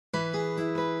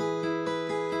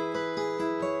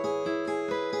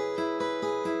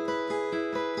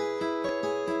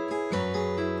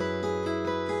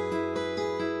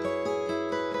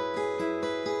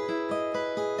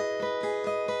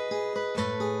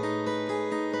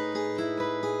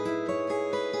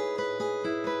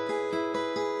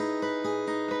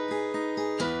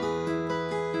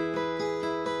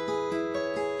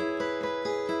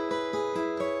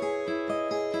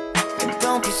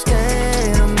don't be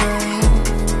scared of me.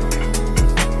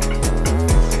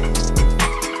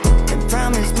 And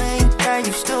promise me that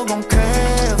you still gon'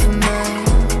 care for me.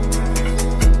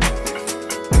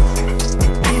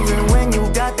 Even when you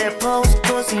got that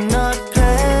post-pussy nut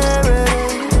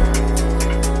clarity.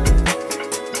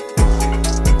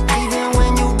 Even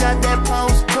when you got that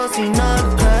post-pussy nut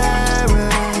clarity.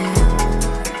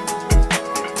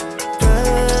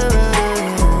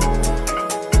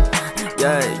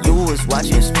 Yeah, you was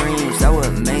watching streams that were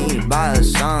made by a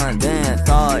son. Then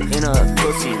thought in a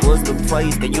pussy was the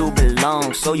place that you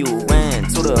belong. So you went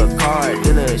to the car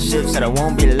dealership, said I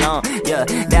won't be long. Yeah,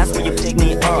 that's where you pick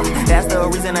me up. That's the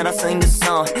reason that I sing this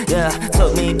song. Yeah,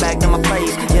 took me back to my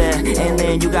place. Yeah, and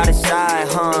then you got it shy,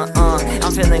 huh?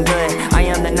 I'm feeling good. I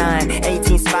am the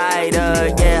 918 Spider.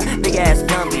 Yeah, big ass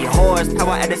dumpy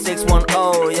horsepower at the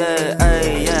 610. Yeah,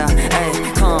 ay, yeah, ay,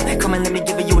 come and let me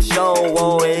give you a show.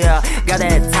 Oh yeah. Got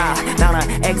that top, down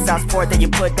an exhaust port that you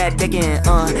put that dick in,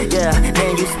 yeah.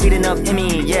 Then you speeding up in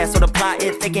me, yeah, so the plot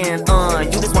is thickin',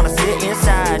 you just wanna sit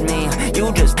inside me.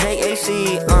 You just take a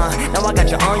seat, now I got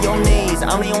you on your knees.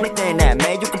 I'm the only thing that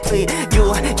made you complete.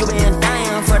 You been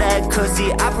dying for that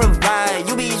Cussy I provide.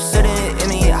 You be sitting in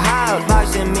me, high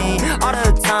boxing me all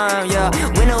the time, yeah.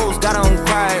 Windows got them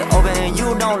quiet open,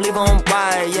 you don't leave them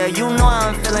wide, yeah. You know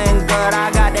I'm feeling good,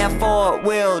 I got that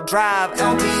 4-wheel drive.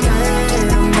 Don't be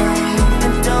scared of me.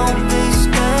 Don't be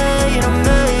scared of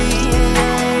me.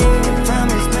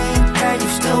 Promise me that you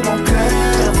still won't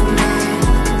care for me.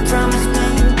 Promise me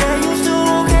that you still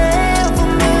won't care for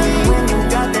me. When you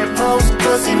got that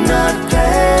post-pussy nut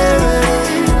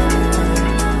clarity.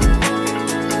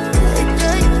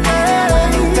 When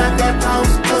you got that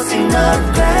post-pussy nut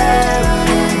clarity.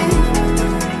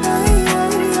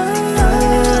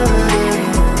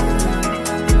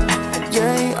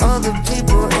 Yeah, other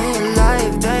people in your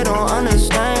life, they don't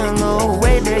understand the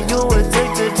way that you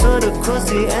addicted to the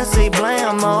Cussy and say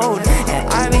blam mode. And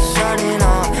I be shutting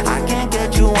off, I can't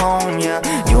get you home, yeah.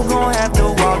 You gon' have to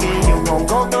walk it, you gon'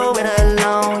 go through it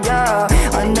alone, yeah.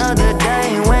 Another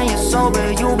day when you're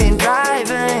sober, you been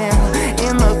driving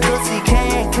in the Cussy,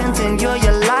 can't continue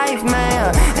your life,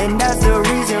 man. And that's the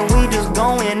reason we just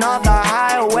going off the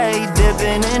highway,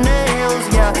 dipping in the hills,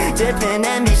 yeah, dipping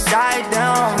and be side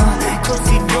down.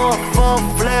 Cussy do a full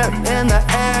flip in the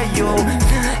air, you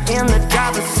in the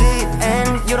driver's seat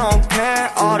and you don't care.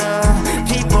 All the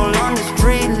people on the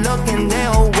street looking,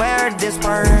 they'll wear this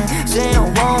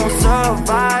person won't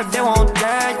survive, they won't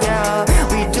dare, yeah.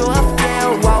 We do a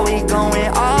flip while we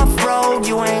going off-road,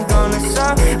 you ain't gonna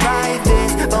survive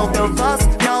this. Both of us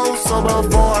know, so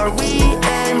before we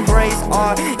embrace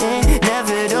our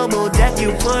inevitable death,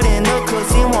 you put in the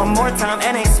Cussy one more time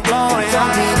and explode.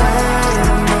 Don't be scared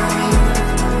of me.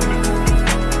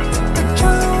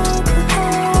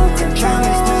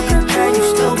 Promise me that you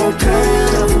still gon'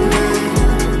 care for me.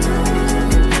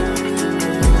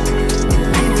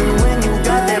 Even when you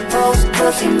got that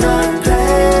post-pussy nut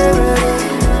clarity.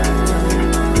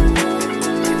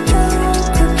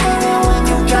 Even when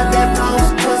you got that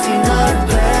post-pussy nut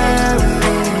clarity.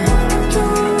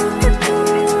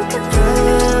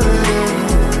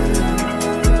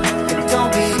 And don't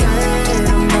be scared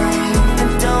of me.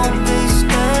 And don't be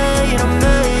scared of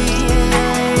me.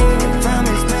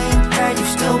 Promise me that you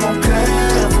still won't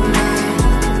care for me.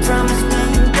 Promise me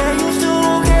that you still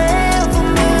won't care for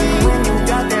me. When you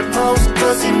got that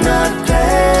post-pussy nut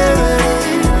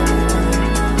clarity.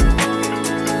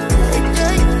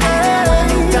 When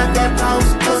you got that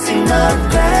post-pussy nut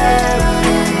clarity.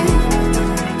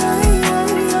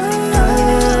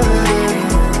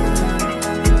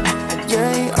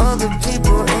 Yeah, other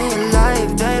people in your life,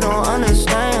 they don't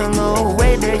understand the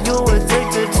way that you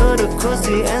addicted to the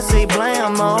Cussy and say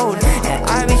blam mode. And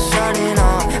I be shutting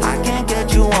off, I can't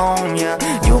get you home, yeah.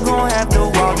 You gon' have to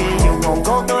walk it, you gon'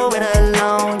 go through it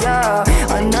alone, yeah.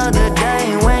 Another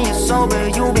day when you're sober,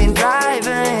 you been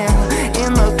driving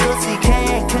in the Cussy,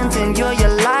 can't continue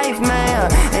your life, man.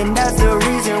 And that's the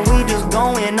reason we just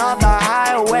going off the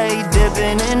highway,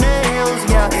 dipping in the hills,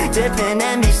 yeah, dipping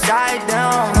and be side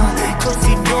down.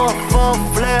 Cussy do a full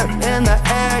flip in the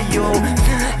air, you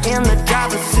in the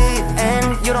driver's seat and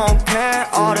you don't care.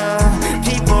 All the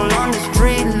people on the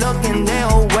street looking,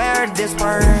 they'll wear this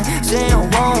person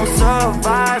won't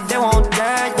survive, they won't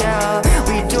dare, yeah.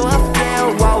 We do a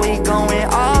flip while we going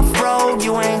off-road,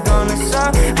 you ain't gonna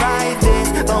survive this.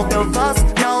 Both of us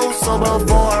know, so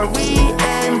before we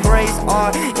embrace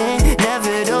our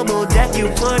inevitable death, you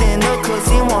put in the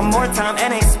Cussy one more time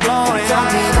and explode. Don't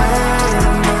be scared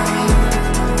of me.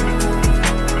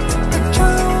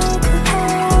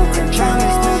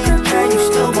 Promise me that you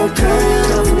still gon'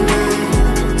 care for me.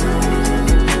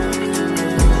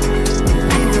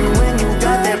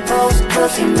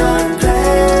 pussy not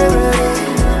clarity.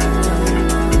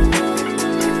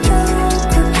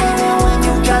 Even when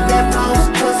you got that post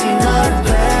pussy not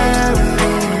clarity.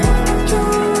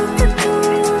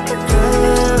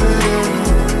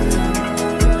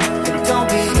 Don't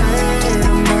be scared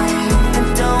of me, and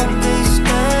don't be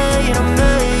scared of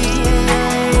me.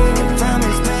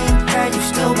 Promise me that you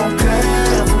still won't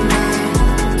care for me.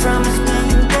 Promise me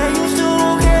that you still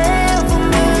won't care for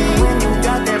me. When you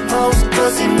got that post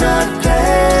pussy not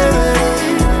clarity.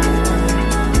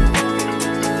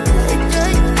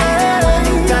 When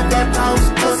you got that post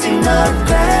pussy not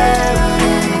clarity.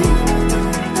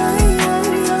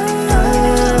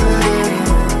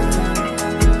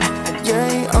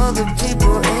 Yeah, other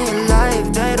people in your life,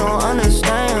 they don't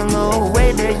understand the way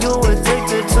that you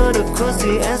addicted to the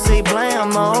Cussy and say blam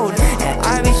mode. And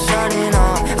I be shutting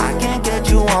off, I can't get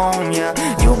you home, yeah.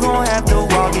 You gon' have to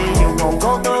walk it, you gon'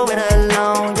 go through it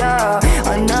alone, yeah.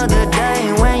 Another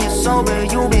day when you're sober,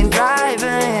 you been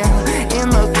driving in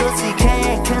the Cussy,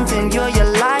 can't continue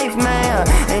your life, man.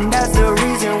 And that's the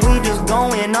reason we just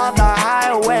going off the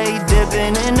highway,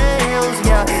 dipping in the hills,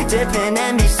 yeah, dipping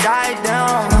and be side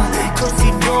down.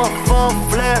 Cussy do a full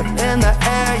flip in the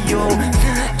air, you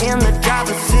in the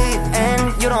driver's seat and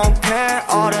you don't care.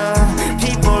 All the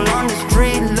people on the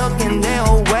street looking,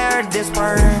 they'll wear this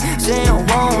person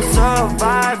won't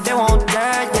survive, they won't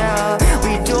dare, yeah.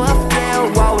 We do a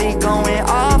flip while we going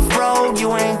off-road,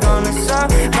 you ain't gonna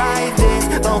survive this.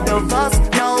 Both of us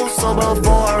know, so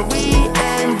before we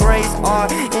embrace our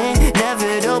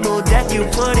inevitable death, you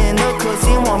put in the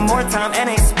Cussy one more time and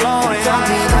explore. Don't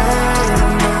be scared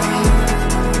of me.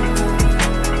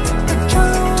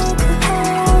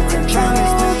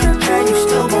 Promise me that you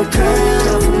still won't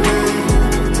care for me.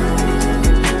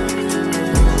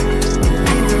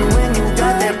 Even when you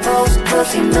got that post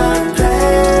pussy not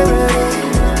clarity.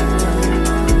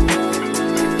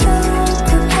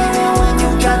 Even when you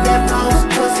got that post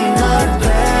pussy not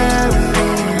clarity.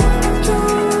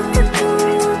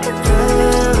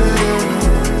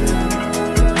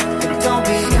 Don't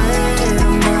be scared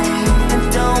of me, and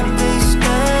don't be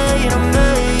scared of me.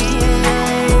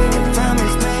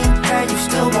 Promise me that you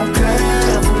still won't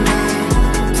care for me.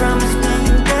 Promise me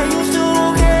that you still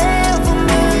won't care for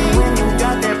me. When you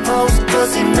got that post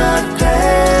pussy not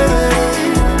clarity.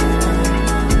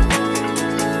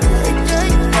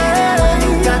 When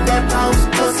you got that post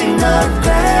pussy not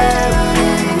clarity.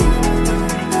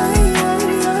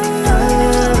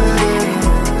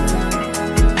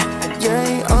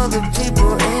 Yeah, other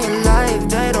people in your life,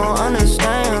 they don't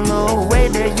understand the way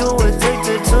that you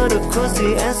addicted to the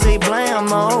Cussy and say blam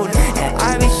mode. And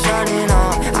I be shutting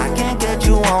off, I can't get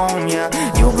you home, yeah.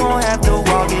 You gon' have to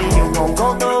walk it, you gon'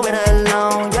 go through it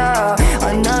alone, yeah.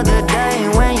 Another day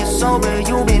when you're sober,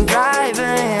 you been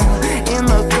driving in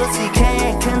the Cussy,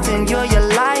 can't continue your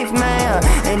life, man.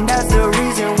 And that's the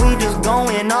reason we just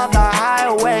going off the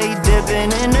highway,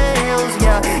 dipping in the hills,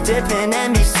 yeah, dipping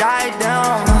and be side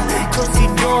down. Cussy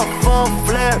do a full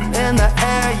flip in the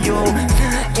air, you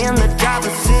in the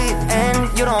driver's seat and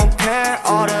you don't care.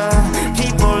 All the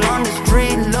people on the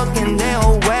street looking,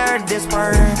 they'll wear this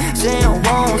person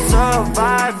won't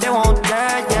survive, they won't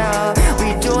dare, yeah.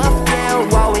 We do a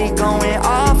flip while we going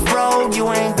off-road, you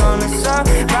ain't gonna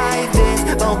survive this.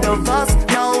 Both of us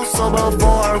know, so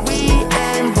before we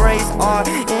embrace our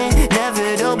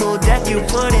inevitable death, you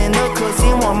put in the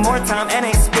Cussy one more time and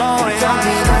explore. Don't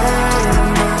be scared of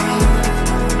me.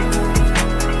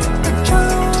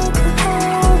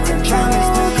 Promise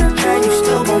me that you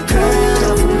still won't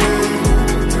care for me.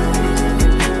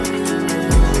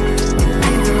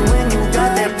 Even when you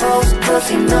got that post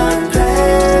pussy not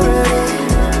clarity.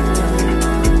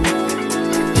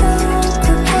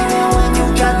 Even when you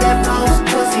got that post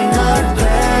pussy not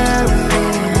clarity.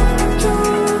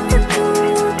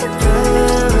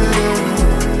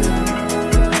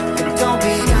 Don't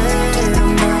be scared of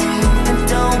me, and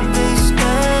don't be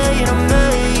scared of me.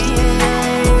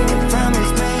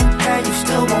 Promise me that you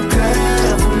still won't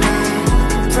care for me.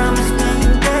 Promise me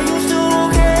that you still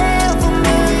won't care for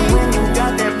me. When you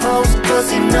got that post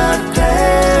pussy not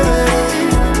clarity.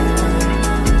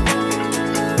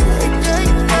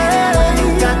 When you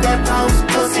got that post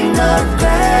pussy not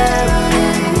clarity.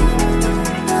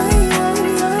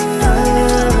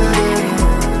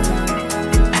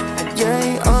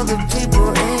 Yeah, other people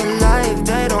in your life,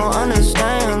 they don't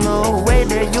understand the way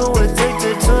that you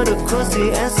addicted to the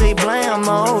Cussy and say blam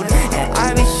mode. And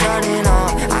I be shutting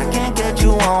off, I can't get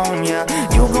you home, yeah.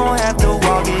 You gon' have to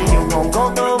walk it, you gon'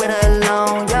 go through it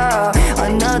alone, yeah.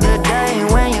 Another day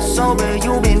when you're sober,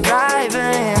 you been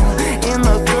driving in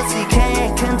the Cussy,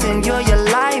 can't continue your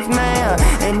life, man.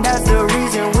 And that's the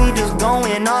reason we just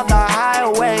going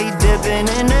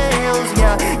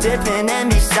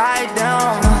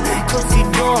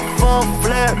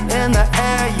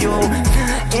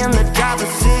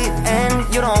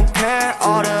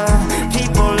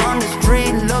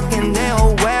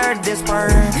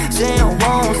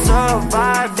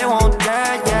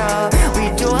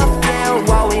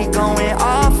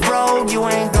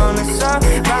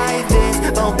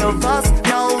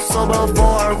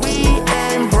we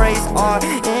embrace our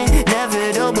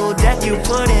inevitable death. You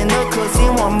put in the Cussy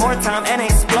one more time and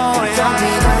explore. Don't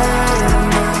be mad at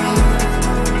me.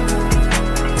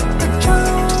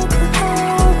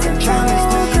 Promise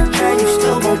me that you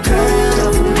still gon'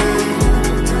 care for me.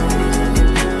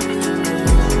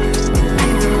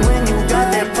 Even when you got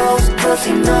that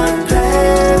post-Cussy nut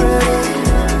clarity.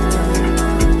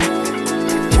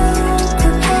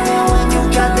 Even when you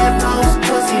got that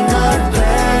post-Cussy nut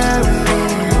clarity.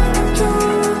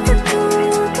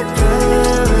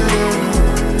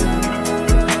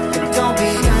 Don't be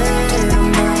scared of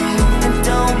me, and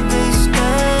don't be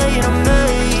scared of me.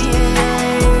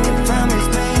 Promise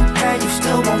me that you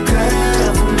still gon'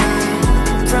 care for me.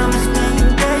 Promise me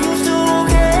that you still gon'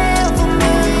 care for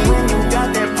me. When you got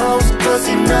that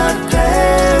post-Cussy nut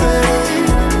clarity.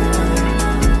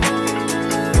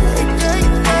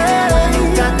 When you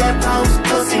got that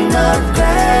post-Cussy nut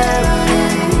clarity.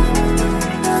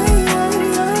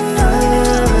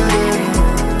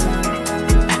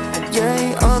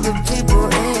 Yeah, other people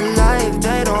in your life,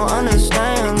 they don't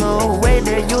understand the way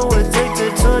that you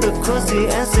addicted to the Cussy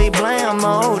and say blam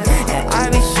mode. And I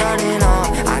be shutting off,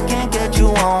 I can't get you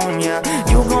home, yeah.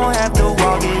 You gon' have to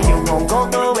walk it, you gon' go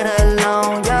through it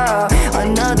alone, yeah.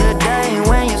 Another day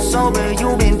when you're sober,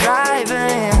 you been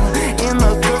driving in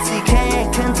the Cussy,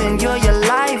 can't continue your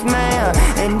life, man.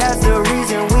 And that's the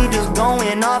reason we just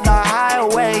going off the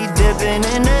highway, dipping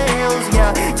in the hills,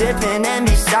 yeah, dipping and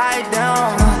be side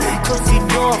down. Cussy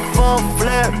do a full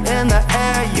flip in the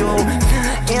air, you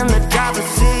in the driver's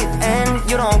seat and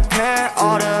you don't care.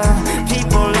 All the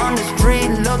people on the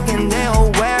street looking, they'll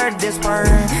wear this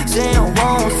person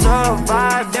won't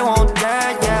survive, they won't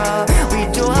dare, yeah. We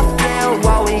do a flip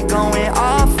while we going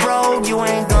off-road, you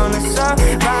ain't gonna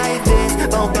survive this.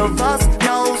 Both of us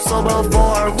know, so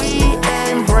before we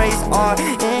embrace our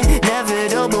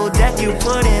inevitable death, you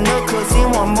put in the Cussy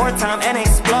one more time and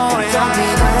explore. Don't be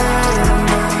mad at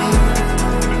me.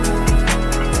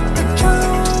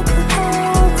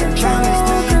 Promise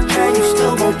me that you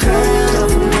still gon' care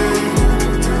for me.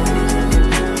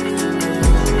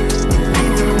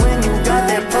 Even when you got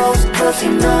that post-Cussy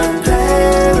nut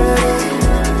clarity.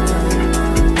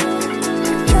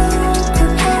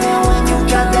 Even when you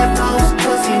got that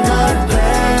post-Cussy nut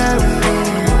clarity.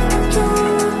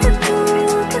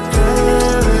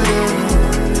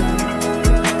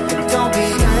 Don't be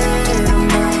scared of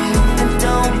me, and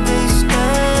don't be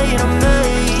scared of me.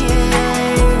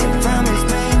 Promise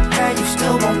me that you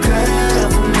still gon' care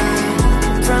for me.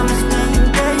 Promise me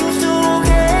that you still gon'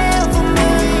 care for me.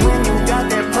 When you got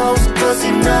that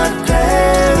post-Cussy nut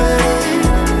clarity.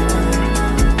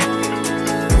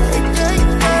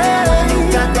 When you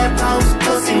got that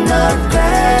post-Cussy nut clarity.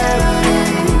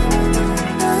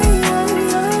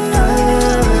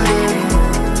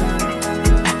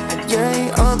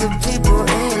 Yeah, other people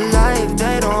in your life,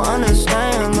 they don't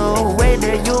understand the way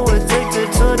that you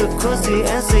addicted to the Cussy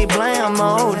and say blam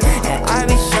mode. And I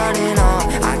be shutting off,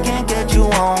 I can't get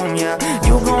you home, yeah.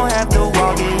 You gon' have to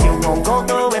walk it, you gon' go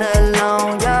through it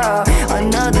alone, yeah.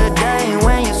 Another day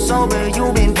when you're sober,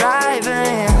 you been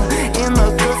driving in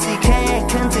the Cussy, can't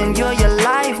continue your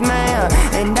life, man.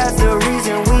 And that's the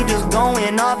reason we just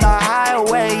going off the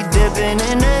highway, dipping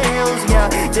in the hills, yeah,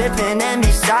 dipping and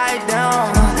be side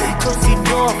down. Cussy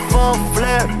do a full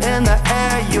flip in the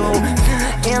air, you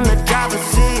in the driver's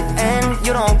seat and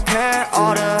you don't care.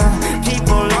 All the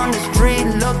people on the street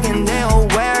looking, they'll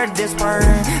wear this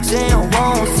person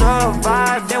won't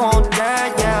survive, they won't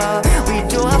dare, yeah. We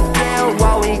do a flip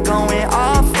while we going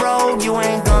off-road, you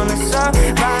ain't gonna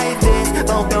survive this.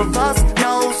 Both of us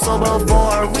know, so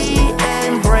before we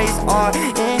embrace our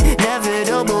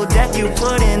inevitable death, you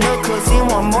put in the Cussy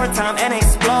one more time and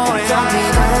explore. Don't be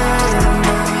mad at me.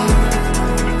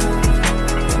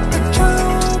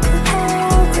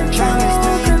 Promise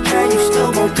me that you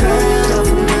still gon' care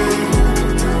for me.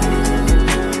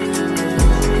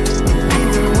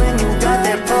 Even when you got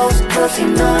that post-Cussy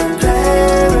nut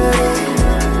clarity.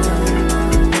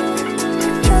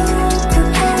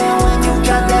 Even when you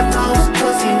got that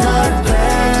post-Cussy nut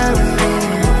clarity.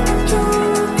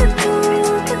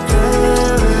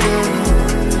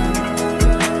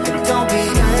 Don't be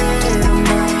scared of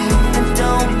me, and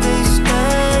don't be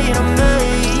scared of me.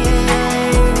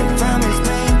 Promise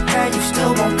me that you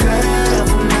still gon' care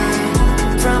for me.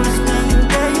 Promise me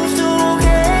that you still gon'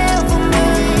 care for me.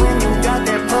 When you got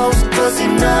that post-Cussy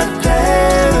nut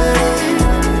clarity.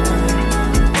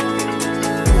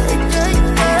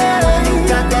 When you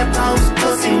got that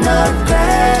post-Cussy nut clarity.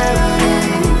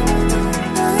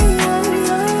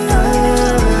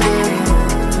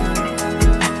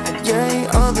 Yeah,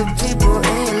 other people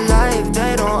in your life,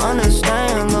 they don't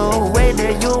understand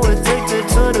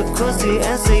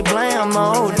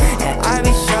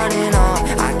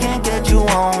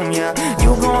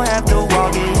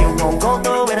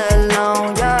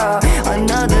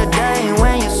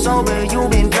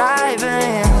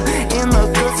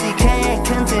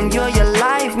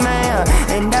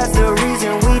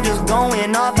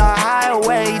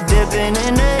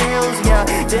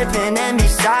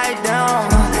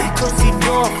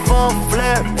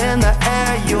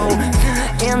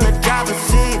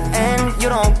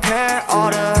don't care. All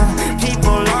the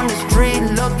people on the street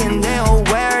looking, they'll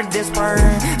wear this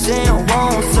person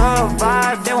won't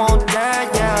survive, they won't dare,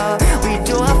 yeah. We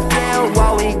do a flare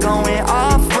while we going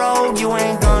off-road. You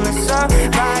ain't gonna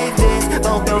survive this,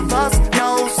 both of us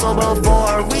know. So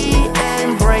before we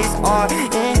embrace our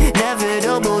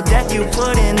inevitable death, you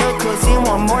put in the Cussy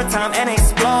one more time and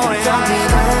explore it. Don't be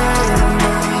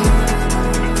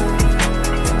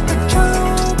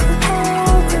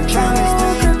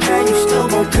you still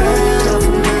gon' care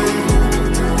for me.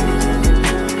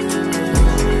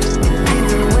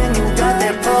 Even when you got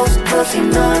that post-Cussy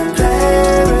not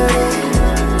clarity.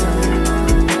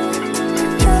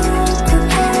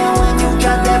 Even when you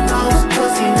got that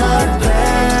post-Cussy not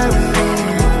clarity.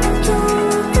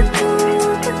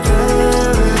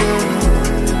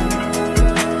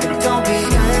 Don't be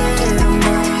scared of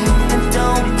me, and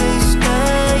don't be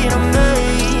scared of me.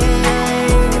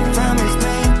 Promise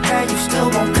me that you still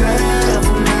gon' care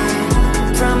for me.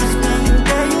 Promise me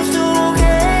that you still gon'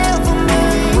 care for me.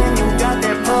 When you got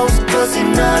that post-Cussy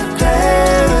not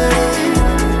clarity.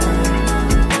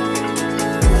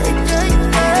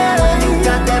 When you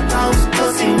got that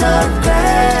post-Cussy not clarity.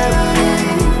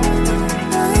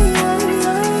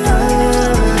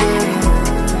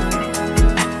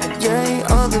 Yeah,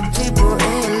 other people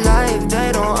in your life, they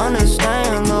don't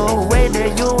understand the way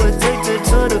that you addicted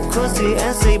to the Cussy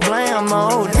and say blam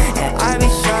mode. And I be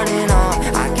shutting off,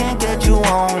 I can't get you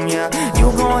on, yeah.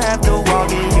 You gon' have to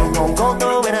walk it, you gon' go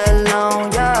through it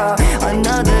alone, yeah.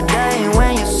 Another day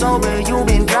when you're sober, you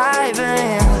been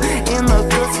driving in the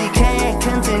Cussy, can't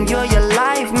continue your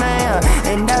life, man.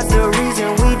 And that's the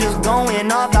reason we just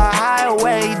going off the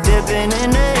highway, dipping in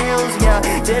the hills, yeah,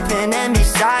 dipping and be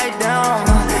side down.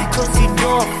 Cussy do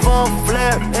a full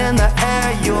flip in the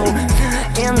air, you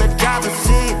in the driver's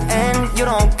seat and you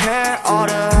don't care. All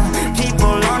the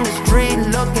people on the street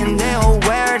looking, they'll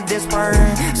wear this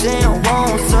person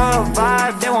won't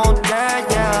survive, they won't dare,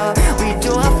 yeah. We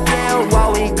do a flare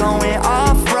while we going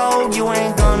off-road. You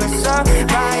ain't gonna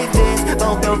survive this,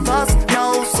 both of us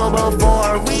know. So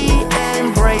before we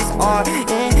embrace our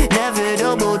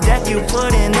inevitable death, you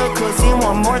put in the Cussy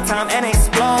one more time and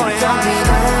explore it. Don't be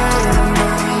scared of me.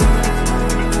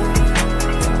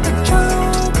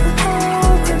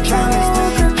 Promise me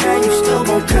that you still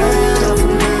gon' care for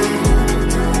me.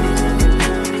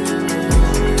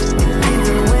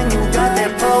 Even when you got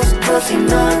that post-Cussy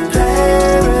not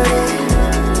clarity.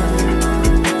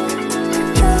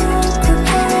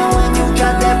 Even when you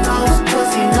got that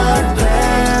post-Cussy not clarity.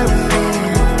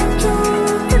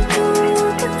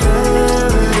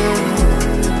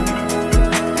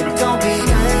 Don't be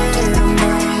scared of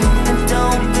me, and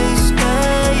don't be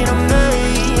scared of me.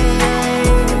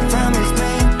 Promise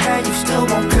me that you still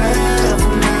gon' care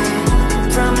for me.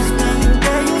 Promise me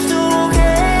that you still gon'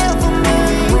 care for me.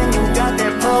 When you got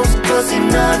that post-Cussy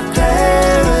not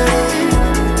clarity.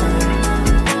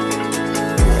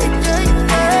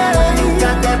 When you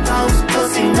got that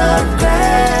post-Cussy not clarity.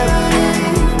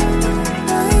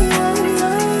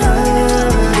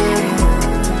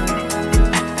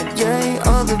 Yeah,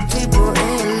 other people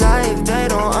in your life, they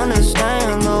don't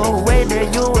understand the way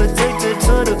that you addicted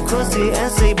to the Cussy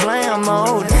and say blam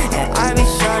mode. And I be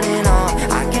shutting off,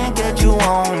 I can't get you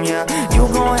on, yeah. You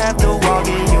gon' have to walk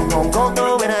it, you gon' go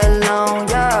through it alone,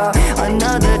 yeah.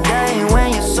 Another day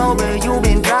when you're sober, you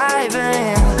been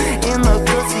driving in the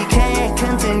Cussy, can't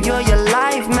continue your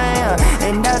life, man.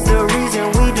 And that's the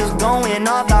reason we just going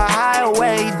off the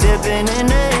highway, dipping in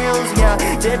the hills, yeah,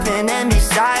 dipping and be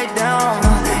side down.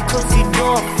 Cussy do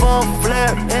a full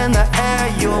flip in the air,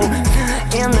 you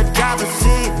in the driver's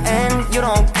seat and you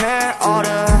don't care. All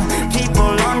the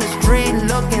people on the street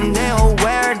looking, they'll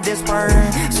wear this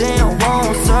person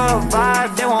won't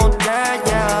survive, they won't dare,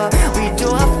 yeah. We do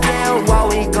a flare while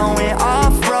we going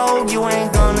off-road. You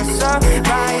ain't gonna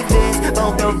survive this,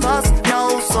 both of us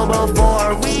know. So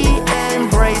before we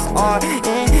embrace our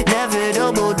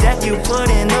inevitable death, you put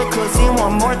in the Cussy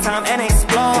one more time and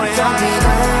explore it. Don't be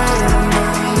scared of me.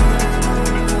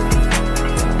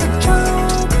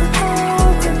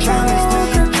 Promise me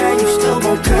that you still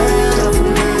gon' care for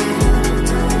me.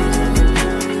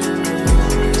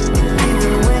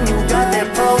 Even when you got that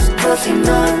post-Cussy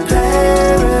not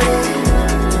clarity.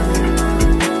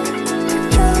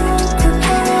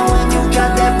 Even when you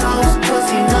got that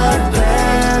post-Cussy not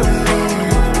clarity.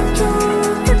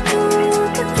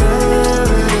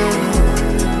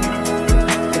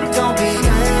 Don't be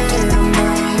scared of me,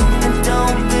 and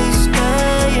don't be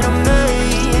scared of me.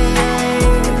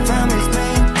 Promise me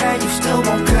that you still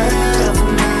gon' care for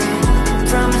me.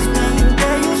 Promise me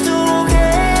that you still gon'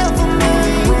 care for me.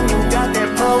 When you got that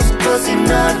post-Cussy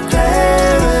not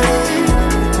clarity.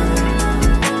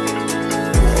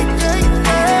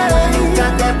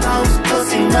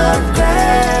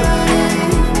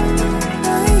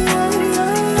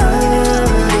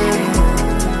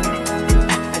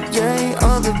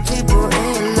 other people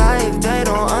in your life, they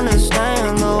don't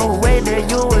understand the way that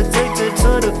you addicted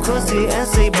to the Cussy and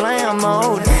say blam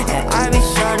mode. And I be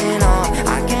shutting off,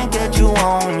 I can't get you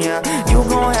home, yeah. You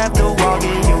gon' have to walk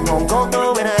it, you gon' go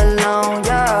through it alone,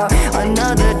 yeah.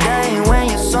 Another day when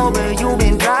you're sober, you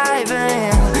been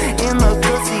driving in the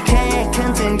Cussy, can't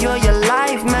continue your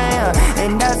life, man.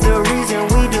 And that's the reason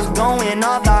we just going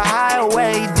off the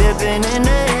highway, dipping in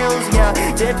the hills, yeah,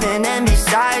 dipping and be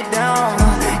side down.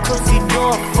 Cussy do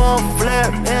a full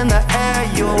flip in the air,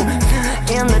 you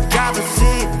in the driver's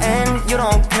seat and you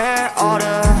don't care. All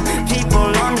the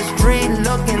people on the street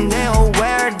looking, they'll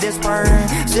wear this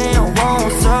person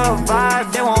won't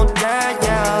survive, they won't dare,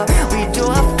 yeah. We do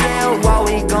a flip while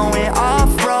we going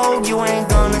off-road, you ain't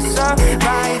gonna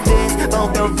survive this.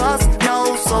 Both of us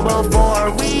know, so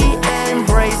before we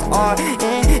embrace our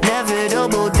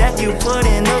inevitable death, you put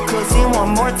in the Cussy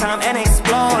one more time and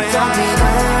explore it. Don't be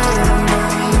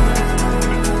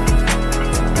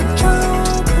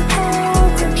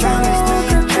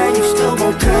you still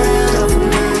gon' care for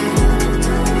me.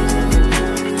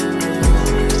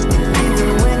 Even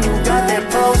when you got that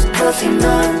post-Cussy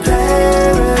not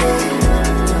clarity.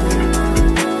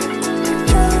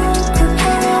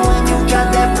 Even when you got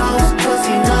that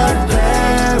post-Cussy not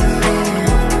clarity.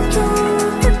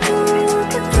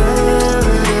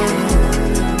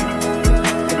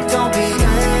 Don't be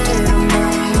scared of me,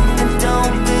 and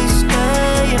don't be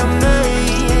scared of me.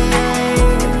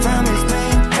 Promise me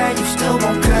that you still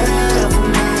gon' care for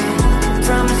me.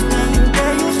 Promise me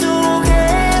that you still gon'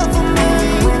 care for me.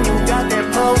 When you got that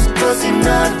post-Cussy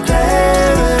not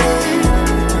clarity.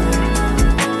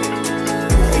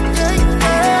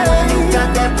 When you got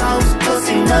that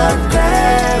post-Cussy not clarity.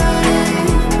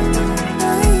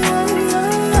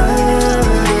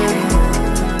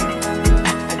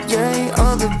 Yeah,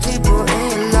 other people in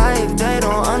your life, they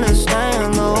don't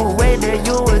understand the way that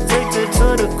you addicted to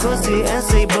the Cussy and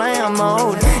say blam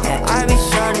mode. And I be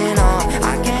shutting off,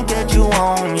 I can't get you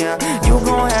home, yeah. You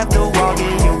gon' have to walk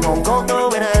it, you gon' go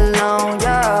through it alone,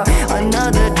 yeah.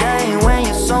 Another day when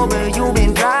you're sober, you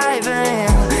been driving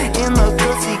in the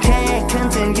Cussy, can't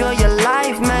continue your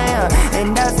life, man.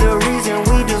 And that's the reason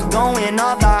we just going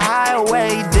off the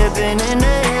highway, dipping in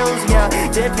the hills, yeah,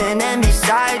 dipping and be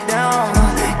side down.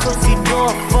 Cussy do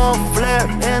a full flip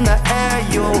in the air,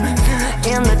 you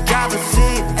in the driver's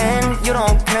seat and you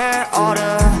don't care. All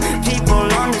the people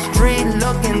on the street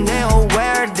looking, they'll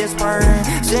wear this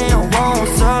person won't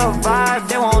survive,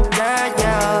 they won't dare,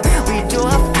 yeah. We do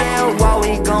a flip while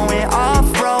we going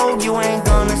off-road, you ain't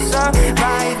gonna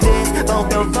survive this.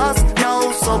 Both of us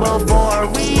know, so before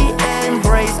we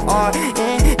embrace our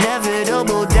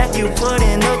inevitable death, you put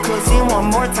in the Cussy one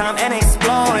more time and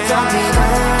explore it. Don't be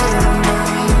scared of me.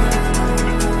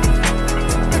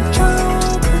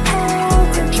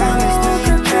 Promise me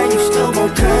that you still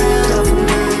gon' care for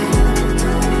me.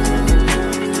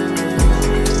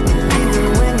 Even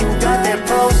when you got that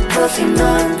post-Cussy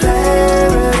not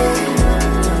clarity.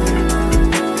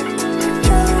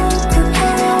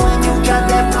 Even when you got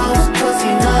that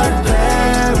post-Cussy not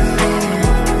clarity.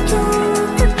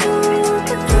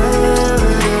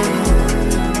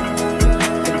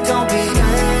 Don't be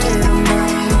scared of me,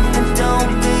 and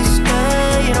don't be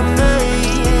scared of me.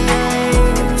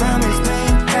 Promise me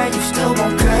that you still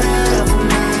gon' care for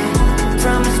me.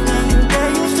 Promise me that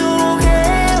you still gon'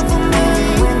 care for me.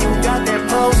 When you got that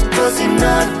post-Cussy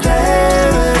not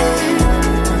clarity.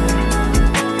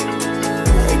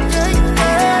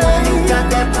 When you got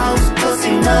that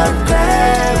post-Cussy not clarity.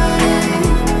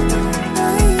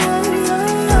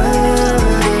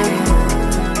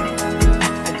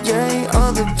 Yeah,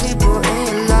 other people in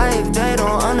your life, they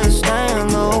don't understand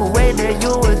the way that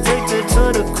you addicted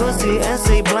to the Cussy and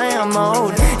say blam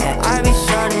mode. And I be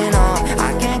shutting off,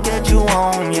 I can't get you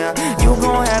home, yeah. You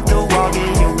gon' have to walk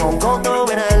it, you gon' go through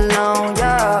it alone,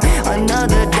 yeah.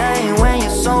 Another day when you're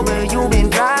sober, you been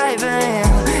driving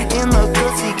in the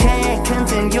Cussy, can't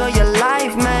continue your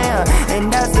life, man.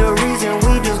 And that's the reason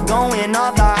we just going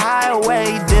off the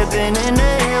highway, dipping in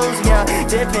the hills, yeah,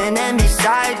 dipping and be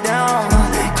side down.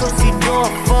 Cussy do a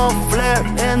full flip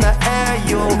in the air,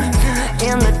 you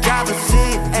in the driver's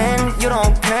seat and you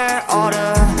don't care. All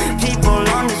the people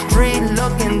on the street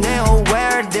looking, they'll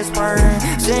wear this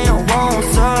person won't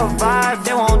survive,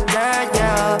 they won't dare,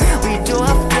 yeah. We do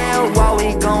a flip while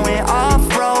we going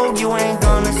off-road, you ain't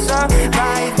gonna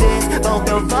survive this. Both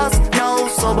of us know,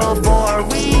 so before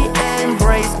we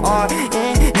embrace our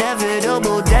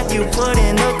inevitable death, you put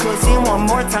in the Cussy one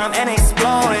more time and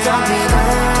explore it. Don't be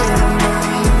scared of me.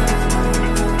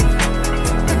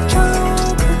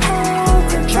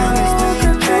 Promise me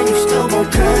that you still gon'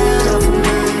 care for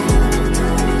me.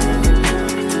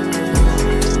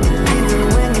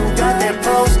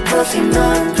 pussy,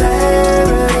 not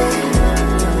clarity.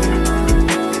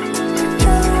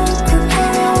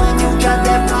 Even when you got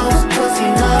that post pussy,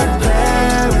 not clarity.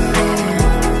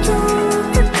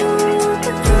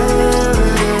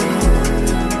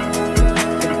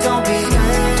 Don't be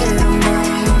scared of me,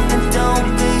 and don't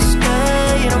be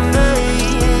scared of me.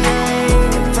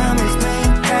 Promise me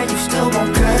that you still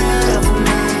won't care for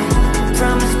me.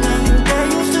 Promise me that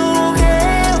you still won't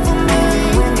care for me.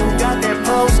 When you got that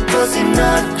post pussy,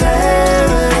 not clarity.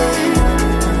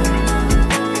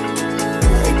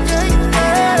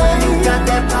 When you got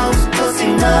that post pussy,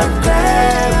 not clarity.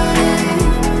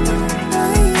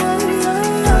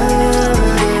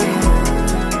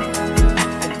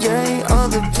 Yeah,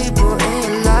 other people in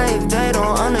your life, they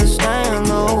don't understand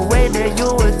the way that you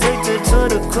addicted to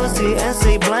the Cussy and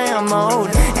say blam mode.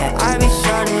 And I be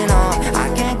shutting off, I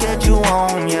can't get you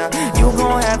home, yeah. You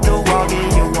gon' have to walk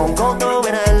it, you gon' go through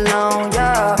it alone,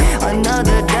 yeah.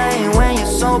 Another day when you're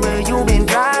sober, you been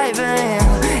driving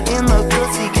in the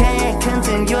Cussy, can't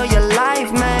continue your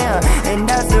life, man. And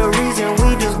that's the reason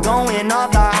we just going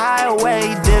off the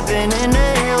highway, dipping in the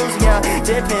hills, yeah,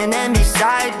 dipping and be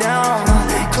side down.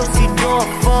 Cussy do a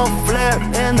full flip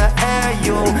in the air,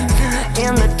 you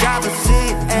in the driver's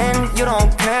seat and you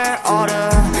don't care. All the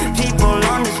people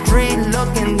on the street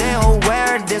looking, they'll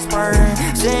wear this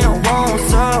person won't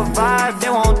survive, they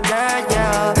won't dare,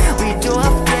 yeah. We do a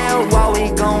flip while we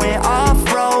going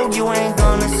off-road, you ain't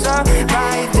gonna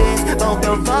survive this. Both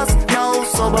of us know,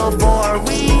 so before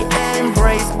we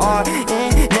embrace our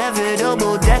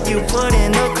inevitable death, you put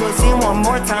in the Cussy one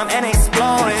more time and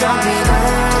explore it. Don't be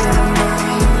scared of me.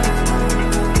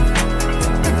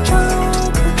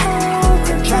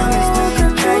 Promise me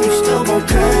that you still gon'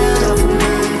 care for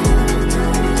me.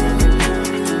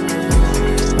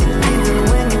 Even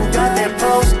when you got that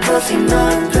post pussy,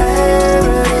 not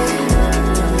clarity.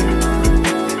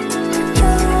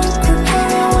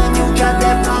 Even when you got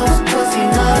that post pussy,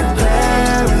 not clarity.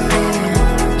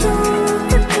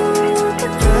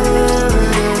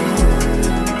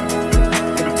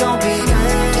 Don't be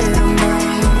scared of me,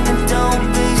 and don't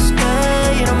be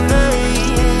scared of me.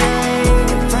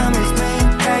 Promise me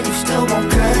that you still won't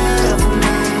care for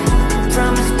me.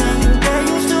 Promise me that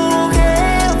you still won't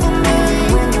care for me.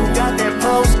 When you got that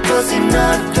post pussy,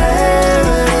 not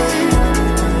clarity.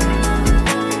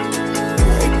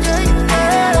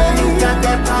 When you got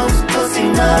that post pussy,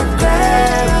 not clarity.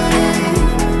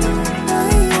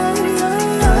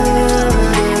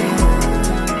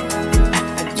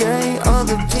 Yeah,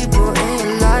 other people in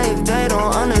your life, they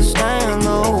don't understand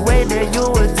the way that you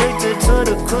addicted to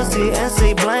the Cussy and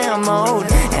say blam mode.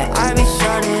 And I be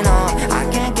shutting off, I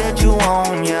can't get you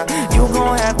home, yeah. You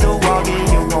gon' have to walk it,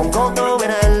 you gon' go through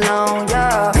it alone,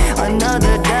 yeah.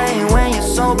 Another day when you're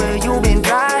sober, you been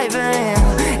driving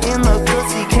in the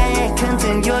Cussy, can't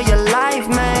continue your life,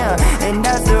 man. And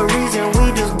that's the reason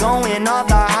we just going off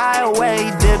the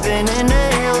highway, dipping in the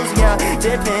hills, yeah,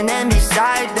 dipping and be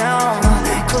side down.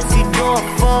 Cussy do a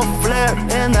full flip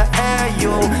in the air,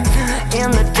 you in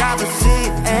the driver's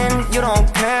seat and you don't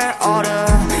care. All the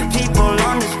people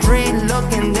on the street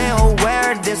looking, they'll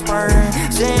wear this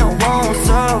person won't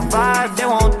survive, they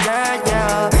won't dare,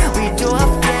 yeah. We do a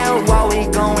flip while we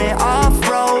going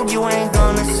off-road, you ain't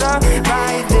gonna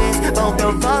survive this. Both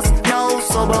of us know,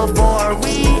 so before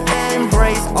we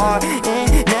embrace our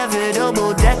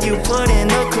inevitable death, you put in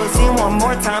the Cussy one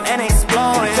more time and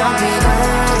explore it. Don't be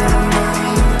scared of me.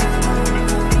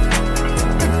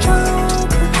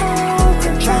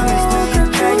 Promise me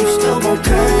that you still gon'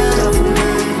 care for me.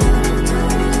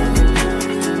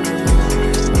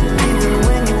 Even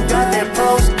when you got that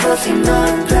post pussy,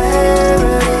 not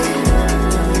clarity.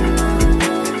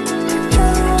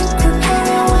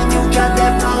 Even when you got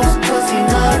that post pussy,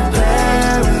 not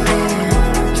clarity.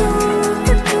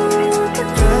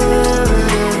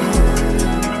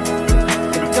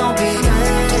 Don't be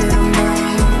scared of me,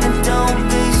 and don't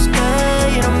be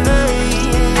scared of me.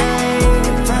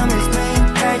 Promise me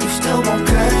that you still won't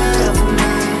care for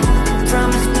me.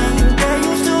 Promise me that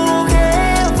you still won't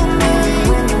care for me.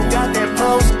 When you got that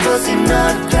post pussy,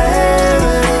 not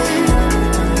clarity.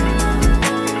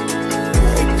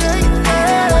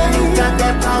 When you got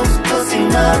that post pussy,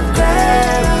 not clarity.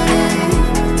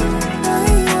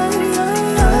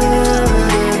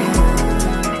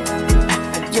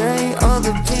 Yeah,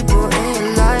 other people in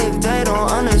your life, they don't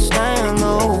understand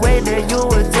the way that you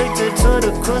addicted to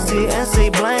the Cussy and say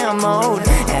blam mode.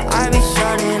 And I be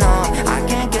shutting off, I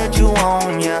can't get you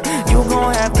home, yeah. You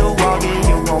gon' have to walk it,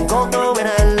 you gon' go through it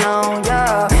alone,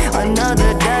 yeah.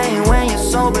 Another day when you're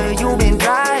sober, you been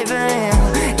driving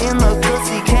in the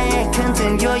Cussy, can't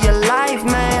continue your life,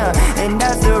 man. And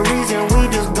that's the reason we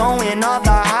just going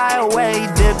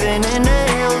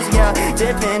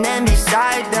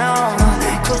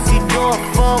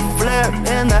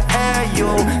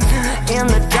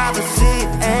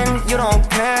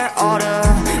care. All the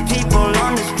people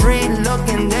on the street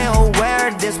looking, they'll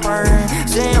wear this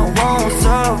person won't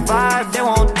survive, they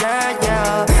won't dare,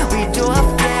 yeah. We do a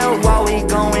flip while we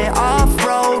going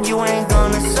off-road. You ain't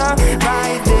gonna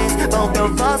survive this, both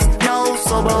of us know.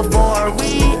 So before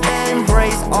we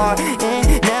embrace our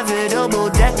inevitable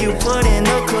death, you put in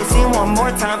the cussy one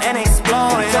more time and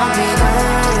explore. Don't be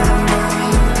mad at me.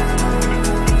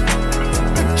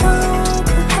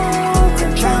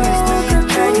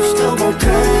 You still gon'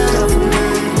 care for me.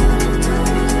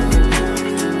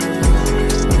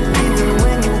 Even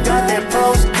when you got that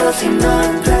post-cussy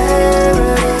not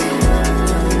clarity.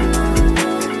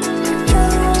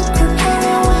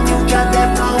 Even when you got that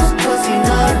post-cussy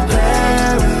not clarity.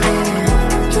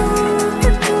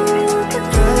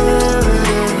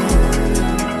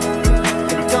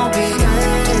 Don't be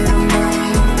scared of me,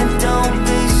 and don't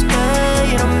be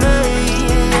scared of me.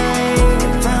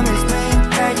 Promise me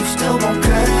that you still gon'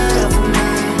 care for me.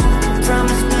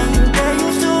 Promise me that you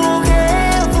still gon'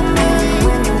 care for me.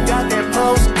 When you got that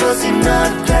post-cussy not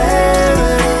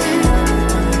clarity.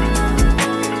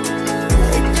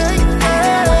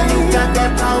 When you got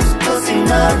that post-cussy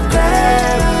not clarity.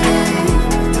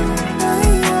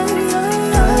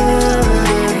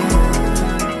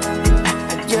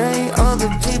 Yeah, other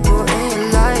people in your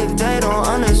life, they don't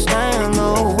understand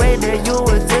the way that you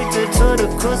addicted to the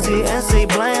cussy and say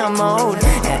blam mode.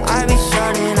 And I be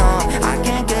shutting off, I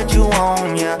can't get you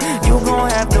on, yeah. You gon'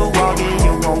 have to walk it,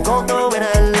 you gon' go through it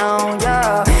alone,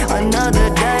 yeah. Another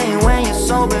day when you're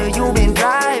sober, you been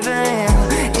driving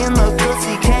in the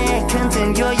cussy, can't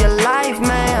continue your life,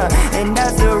 man. And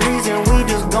that's the reason we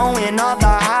just going off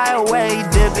the highway,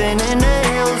 dipping in the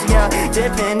hills, yeah,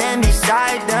 dipping and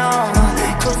beside down.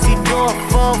 Cussy do a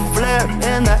full flip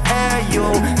in the air, you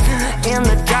in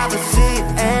the driver's seat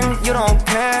and you don't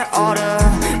care. All the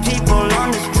people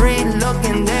on the street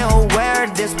looking, they'll wear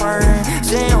this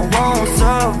person won't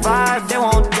survive, they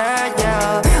won't dare,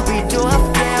 yeah. We do a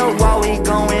flip while we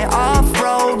going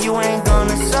off-road. You ain't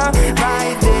gonna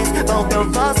survive this, both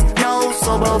of us know.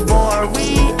 So before we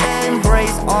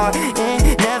embrace our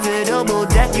inevitable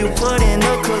death, you put in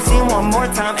the cussy one more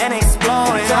time and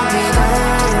explore. Don't be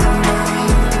mad at me.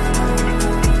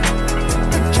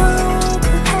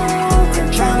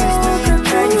 Promise me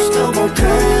that you still gon'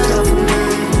 care for me.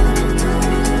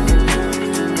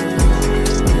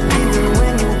 Even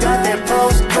when you got that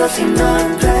post-cussy not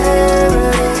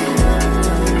clarity.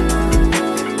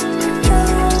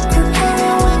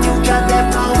 Even when you got that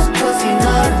post-cussy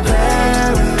not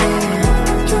clarity.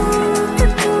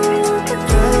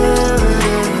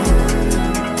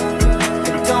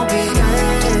 Don't be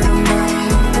scared of me,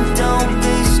 and don't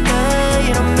be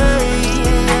scared of me.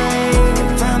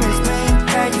 Promise me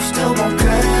that you still gon'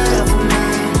 care for me.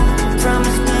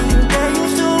 Promise me that you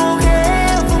still gon'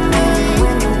 care for me.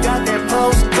 When you got that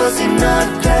post-cussy not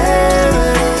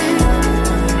clarity.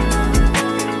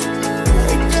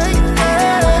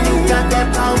 When you got that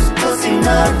post-cussy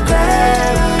not clarity.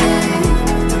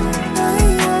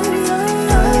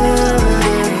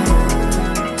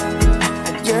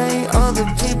 Yeah, other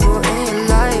people in your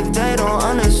life, they don't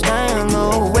understand the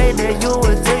way that you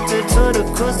addicted to the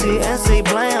cussy and say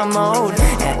blam mode.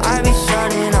 And I be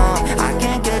shutting off, I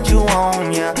can't get you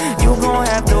on, yeah. You gon'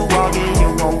 have to walk it,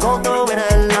 you gon' go through it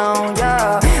alone,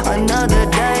 yeah. Another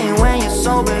day when you're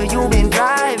sober, you been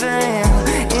driving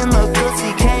in the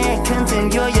cussy, can't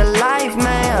continue your life,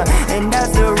 man. And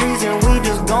that's the reason we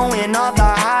just going off the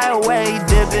highway,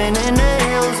 dipping in the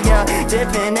hills, yeah,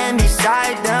 dipping and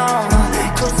beside down.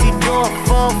 Cussy do a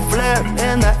full flip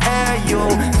in the air, you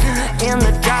in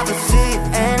the driver's seat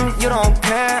and you don't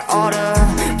care. All the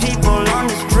people on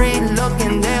the street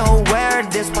looking, they'll wear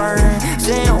this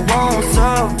person won't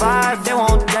survive, they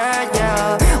won't dare,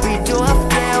 yeah. We do a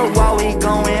flip while we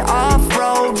going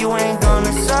off-road. You ain't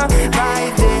gonna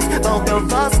survive this, both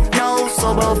of us know.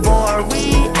 So before we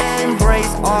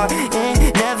embrace our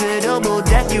inevitable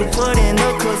death, you put in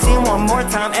the cussy one more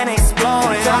time and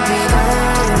explore. Don't be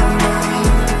mad at me.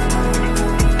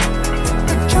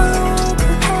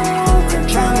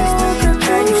 Promise me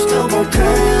that you still gon'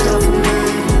 care for me.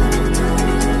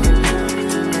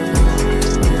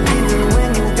 Even when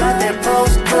you got that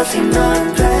post-cussy not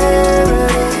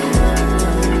clarity.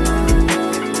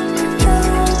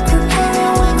 Even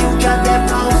when you got that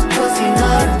post-cussy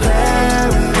not clarity.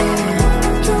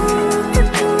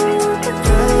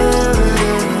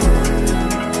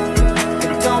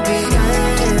 Don't be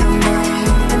scared of me,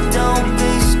 and don't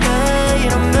be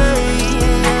scared of me.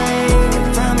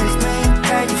 Promise me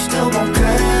that you still gon'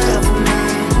 care for me.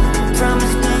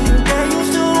 Promise me that you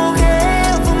still gon'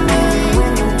 care for me.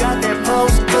 When you got that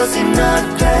post-cussy not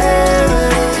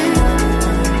clarity.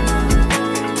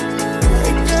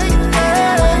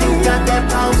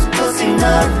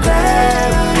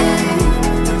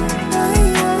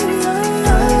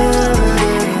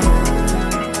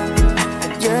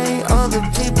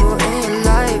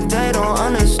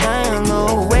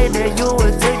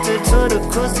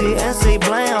 Cussy and say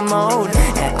blam mode.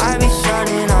 And I be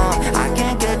shutting off, I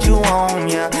can't get you home,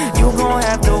 yeah. You gon'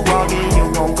 have to walk it,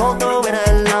 you gon' go through it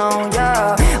alone,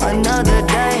 yeah. Another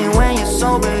day when you're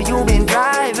sober, you been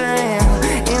driving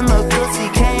in the Cussy,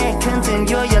 can't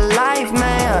continue your life,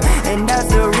 man. And that's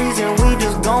the reason we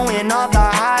just going off the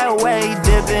highway,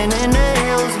 dipping in the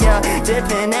hills, yeah,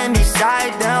 dipping and be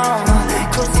side down.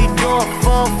 Cussy do a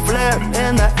full flip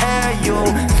in the air, you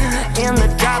in the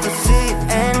driver's seat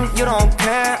and you don't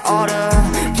care. All the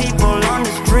people on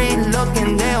the street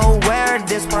looking, they'll wear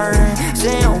this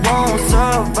person won't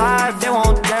survive, they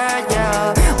won't dare,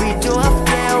 yeah. We do a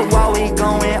flip while we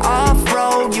going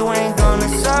off-road, you ain't gonna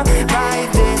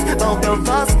survive this, both of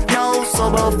us know. So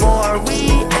before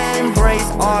we embrace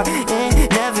our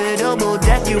inevitable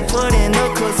death, you put in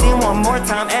the Cussy one more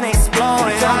time and explore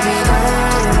it. Don't be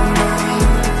mad at me.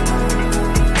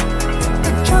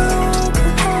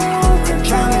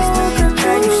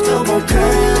 You still gon'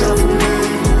 care for me.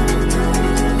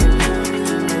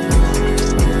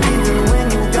 Even when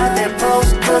you got that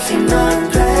post Cussy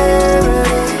not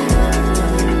clarity.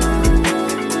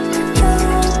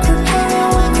 Even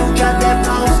when you got that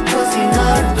post Cussy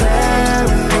not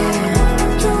clarity.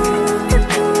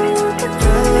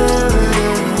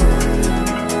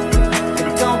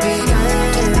 Don't be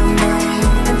scared of me,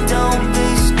 and don't be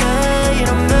scared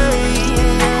of me.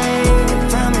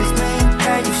 Promise me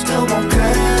that you still gon'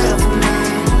 care for me.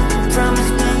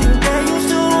 Promise me that you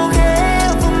still gon'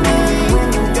 care for me. When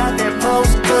you got that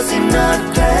post Cussy not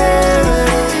clarity.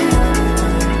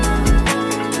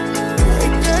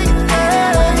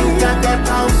 When you got that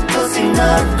post Cussy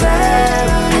not clarity.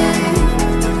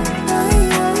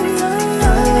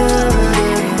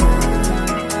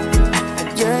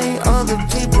 Yeah, other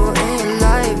people in your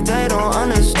life, they don't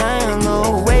understand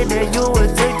the way that you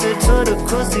addicted to the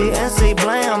Cussy and say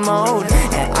blam mode.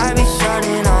 And I be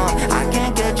shutting off, I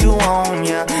can't get you home,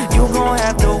 yeah. You gon'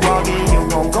 have to walk it, you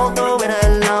gon' go through it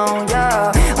alone,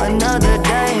 yeah. Another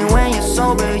day when you're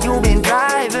sober, you been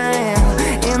driving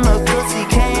in the Cussy,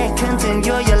 can't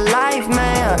continue your life,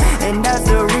 man. And that's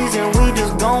the reason we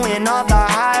just going off the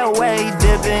highway,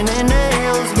 dipping in the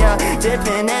hills, yeah,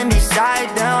 dipping and be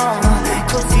side down.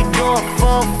 Cussy do a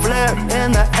full flip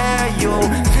in the air, you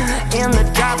in the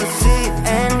driver's seat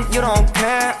and you don't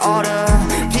care. All the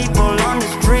people on the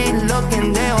street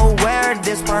looking, they'll wear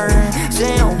this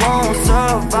person won't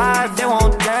survive, they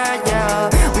won't dare, yeah.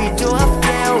 We do a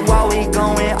flip while we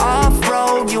going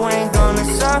off-road, you ain't gonna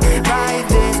survive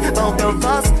this, both of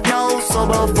us know. So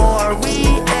before we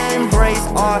embrace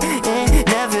our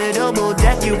inevitable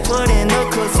death, you put in the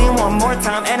Cussy one more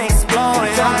time and explore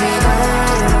it. Don't be mad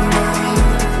at me.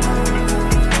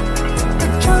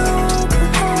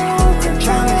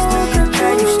 Promise me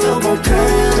that you still gon'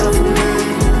 care for me.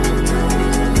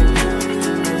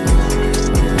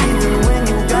 Even when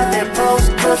you got that post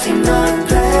Cussy not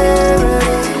clarity.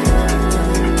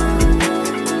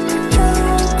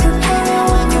 Even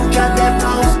when you got that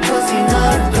post Cussy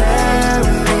not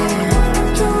clarity.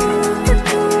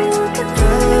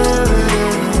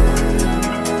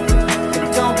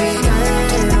 Don't be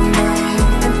scared of me,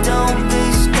 and don't be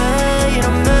scared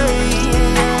of me.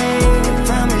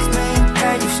 Promise me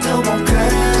that you still gon'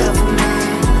 care for me.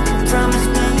 Promise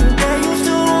me that you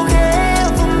still gon' care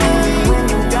for me. When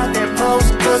you got that post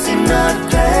Cussy not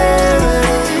clarity.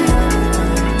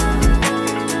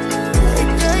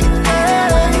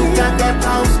 When you got that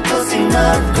post Cussy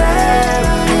not clarity.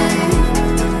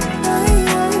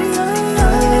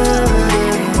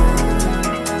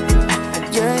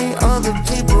 Yeah, other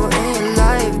people in your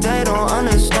life, they don't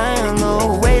understand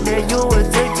the way that you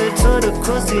addicted to the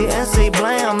Cussy and say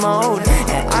blam mode.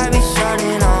 And I be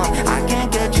shutting off, I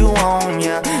can't get you home,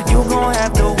 yeah. You gon'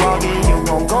 have to walk it, you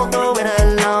gon' go through it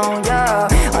alone, yeah.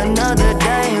 Another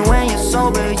day when you're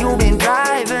sober, you been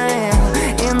driving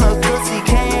in the Cussy,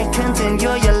 can't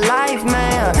continue your life,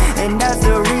 man. And that's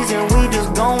the reason we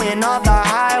just going off the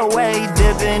highway,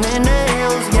 dipping in the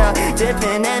hills, yeah,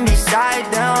 dipping and be side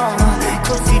down.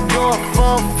 Cussy do a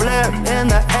full flip in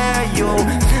the air, you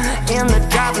in the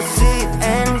driver's seat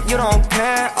and you don't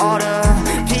care. All the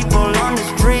people on the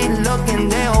street looking,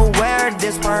 they'll wear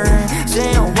this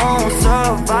person won't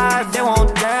survive, they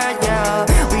won't dare, yeah.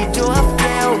 We do a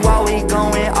flip while we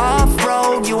going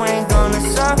off-road, you ain't gonna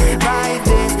survive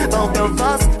this, both of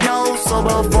us know. So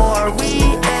before we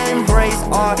embrace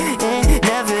our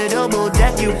inevitable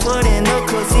death, you put in the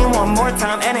Cussy one more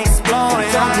time and explore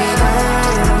it. Don't be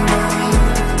mad at me.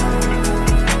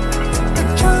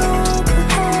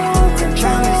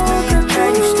 Promise me that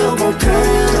you still gon'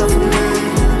 care for me.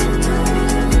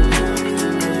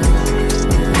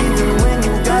 Even when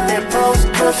you got that post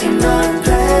Cussy not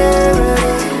clarity.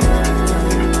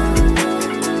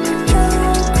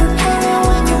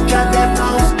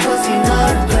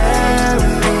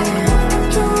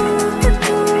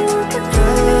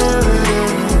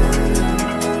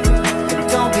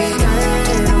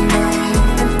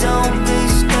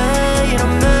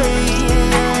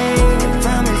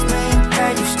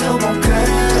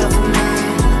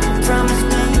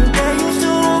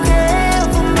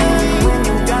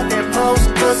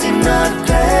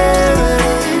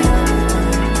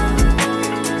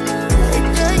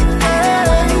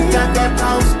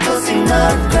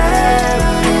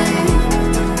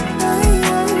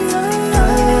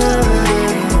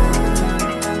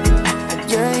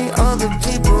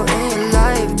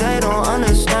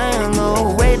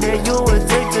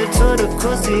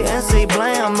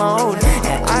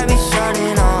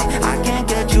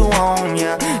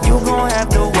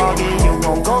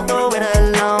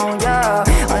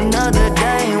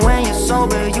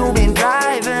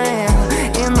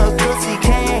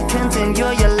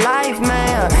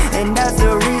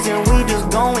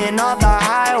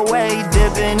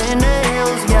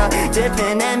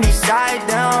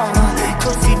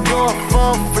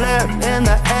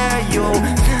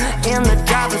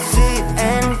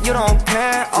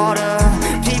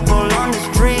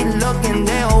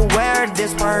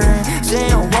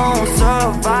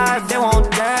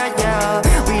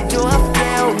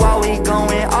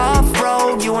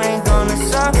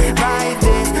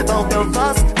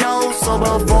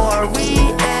 before we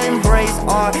embrace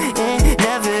our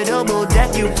inevitable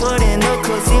death. You put in the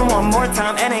Cussy one more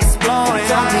time and explore it.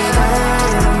 Don't be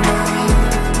mad at me.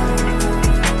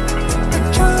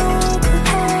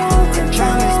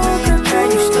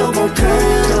 You still gon'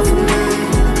 care for me.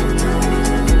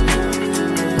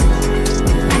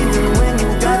 Even when you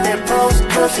got that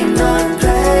post-Cussy not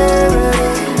clarity.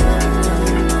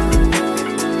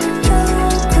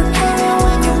 Even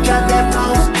when you got that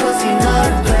post-Cussy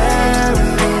not clarity.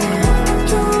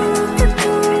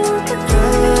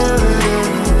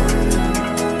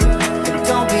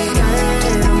 Don't be mad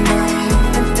at me,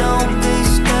 and don't be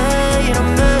scared of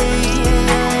me.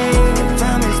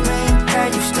 Promise me that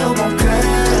you still gon'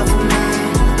 care for me.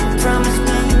 Promise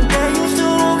me that you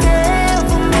still gon' care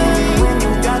for me. When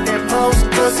you got that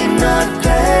post-Cussy not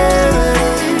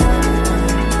clarity.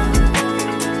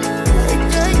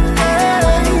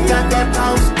 When you got that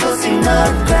post-Cussy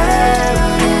not clarity.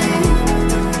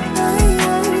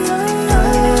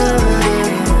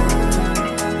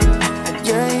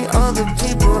 Yeah, other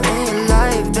people in your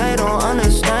life, they don't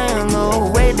understand the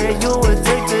way that you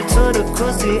addicted to the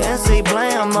Cussy and say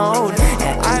blam mode.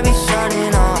 And I be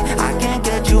shutting off, I can't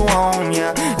get you home,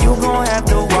 yeah. You gon' have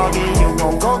to walk it, you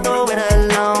gon' go through it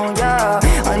alone, yeah.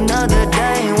 Another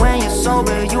day when you're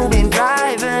sober, you been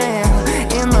driving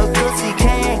in the Cussy,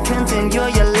 can't continue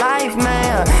your life,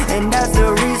 man. And that's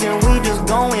the reason we just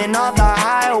going off the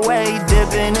highway,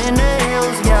 dipping in the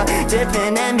hills, yeah,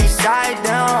 dipping and be side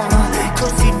down.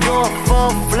 Cussy do a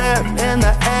full flip in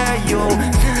the air, you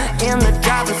in the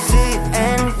driver's seat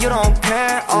and you don't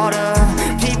care. All the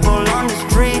people on the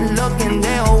street looking,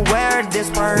 they'll wear this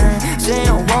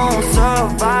person won't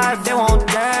survive, they won't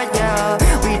dare, yeah.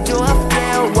 We do a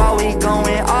flip while we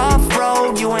going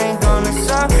off-road, you ain't gonna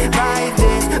survive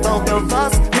this, both of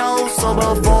us know. So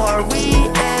before we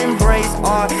embrace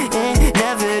our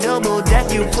inevitable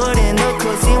death, you put in the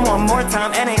Cussy one more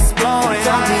time and explore it.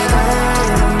 Don't be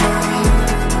mad at me.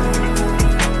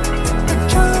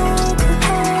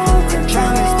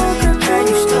 Promise me that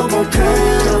you still gon'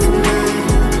 care for me.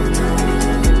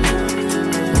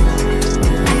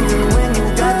 Even when you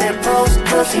got that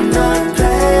post-Cussy not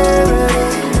clarity.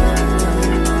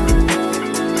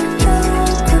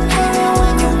 Even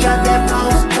when you got that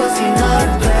post-Cussy not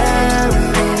clarity.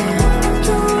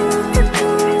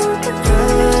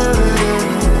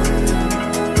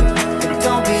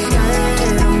 Don't be mad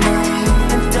at me,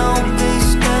 and don't be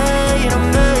scared of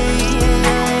me.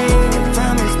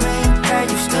 Promise me that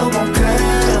you still gon'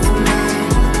 care for me.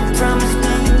 Promise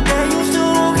me that you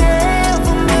still gon' care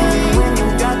for me. When you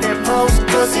got that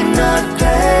post-Cussy not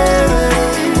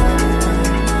clarity.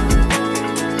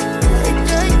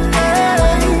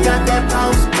 When you got that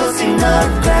post-Cussy not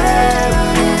clarity.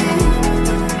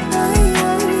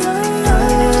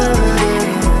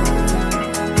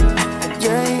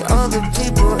 Yeah, other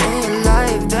people in your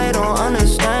life, they don't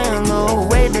understand the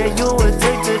way that you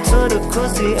addicted to the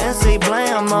Cussy and say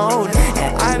blam mode.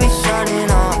 And I be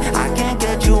shutting off, I can't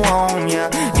get you home, yeah.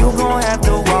 You gon' have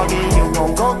to walk it, you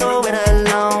gon' go through it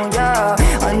alone, yeah.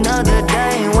 Another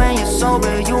day when you're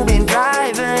sober, you been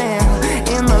driving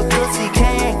in the Cussy,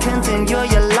 can't continue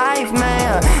your life,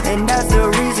 man. And that's the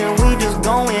reason we just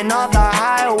going off the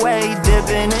highway,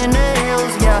 dipping in the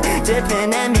hills, yeah,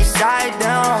 dipping and be side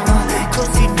down.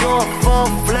 Cussy do a full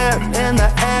flip in the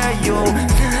air, you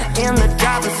in the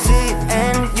driver's seat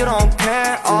and you don't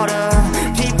care. All the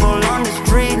people on the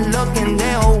street looking,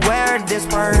 they'll wear this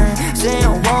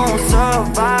person won't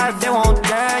survive, they won't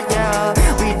dare, yeah.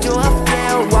 We do a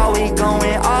flip while we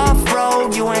going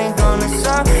off-road, you ain't gonna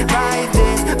survive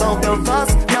this, both of us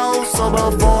know. So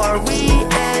before we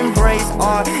embrace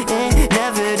our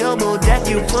inevitable death,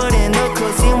 you put in the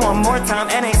Cussy one more time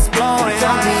and explore it.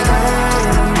 Don't be mad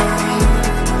at me.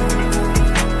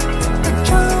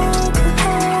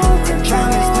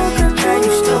 Promise me that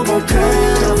you still gon'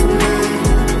 care for me.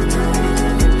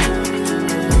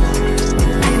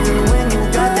 Even when you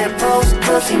got that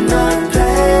post-Cussy not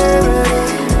clarity.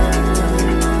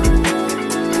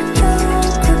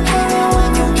 Even when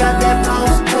you got that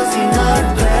post-Cussy not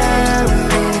clarity.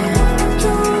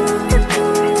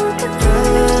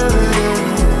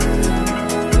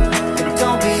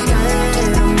 Don't be mad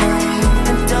at me,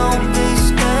 and don't be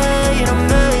scared of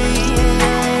me.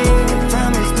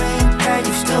 Promise me that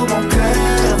you still gon'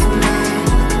 care for me.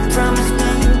 Promise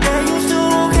me that you still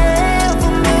gon' care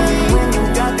for me. When you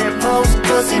got that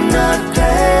post-Cussy not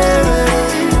clarity.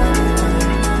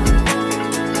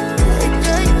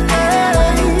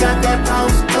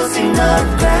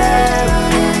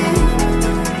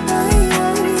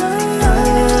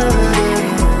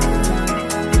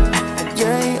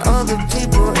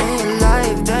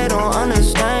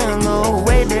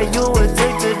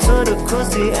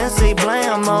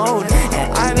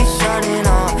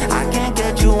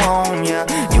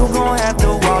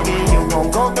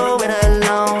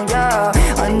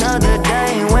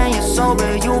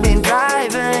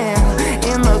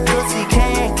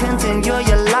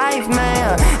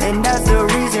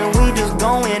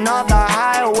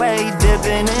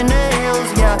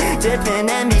 dipping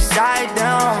and be side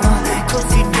down.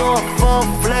 Cussy do a full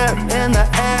flip in the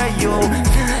air, you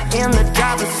in the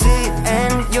driver's seat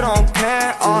and you don't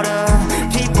care. All the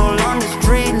people on the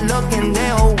street looking,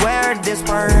 they'll wear this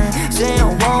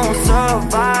person won't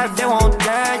survive, they won't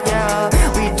dare, yeah.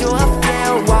 We do a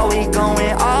flip while we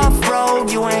going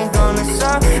off-road. You ain't gonna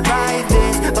survive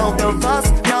this, both of us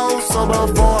know. So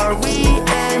before we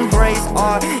embrace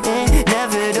our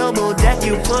inevitable death,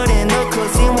 you put in the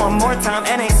Cussy one more time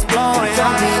and explore it.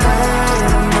 Don't be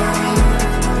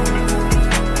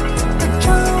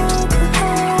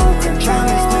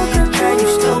you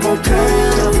still gon'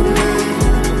 care for me.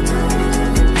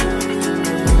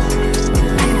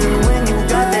 Even when you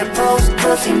got that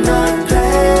post-Cussy not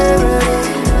clarity.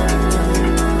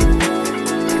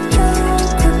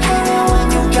 Even when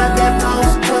you got that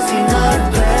post-Cussy not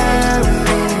clarity.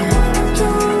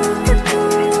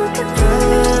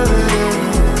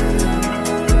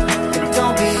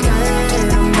 Don't be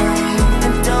scared of me,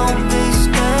 and don't be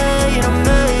scared of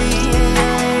me.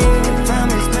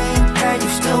 Promise me that you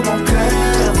still gon'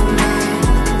 care for me.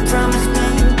 Promise me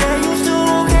that you still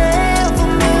gon' care for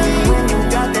me. When you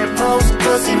got that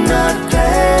post-Cussy not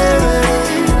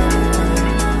clarity.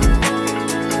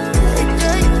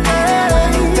 When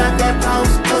you got that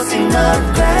post-Cussy not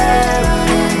clarity.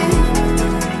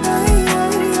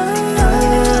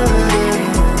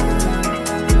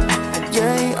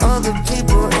 Yeah, other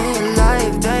people in your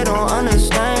life, they don't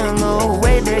understand the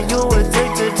way that you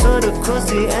addicted to the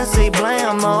Cussy and say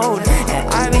blam mode. And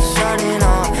I be shutting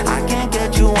off, I can't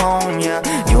get you home, yeah.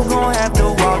 You gon' have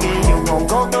to walk it, you gon'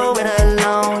 go through it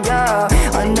alone, yeah.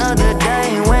 Another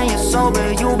day when you're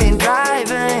sober, you been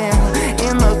driving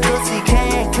in the Cussy,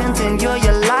 can't continue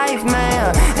your life,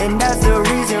 man. And that's the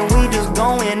reason we just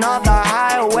going off the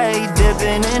highway,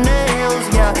 dipping in the hills,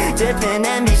 yeah, dipping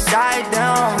and be side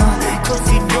down.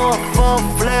 Cussy do a full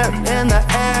flip in the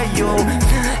air, you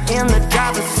in the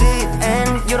driver's seat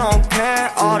and you don't care.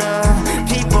 All the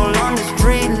people on the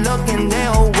street looking,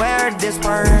 they'll wear this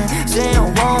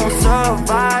person won't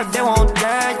survive, they won't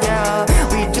dare, yeah.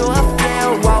 We do a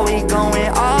flip while we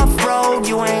going off-road.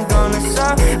 You ain't gonna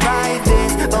survive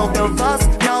this, both of us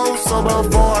know. So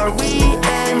before we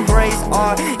embrace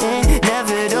our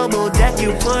inevitable death,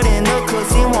 you put in the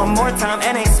Cussy one more time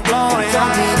and explore it.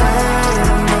 Don't be scared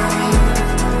of me.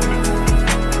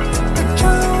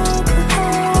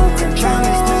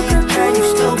 Promise me that you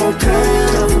still gon'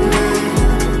 care for me.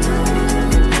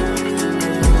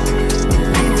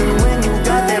 Even when you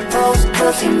got that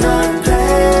post-Cussy not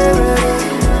clarity.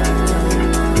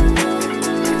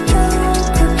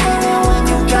 Even when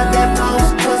you got that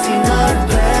post-Cussy not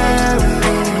clarity.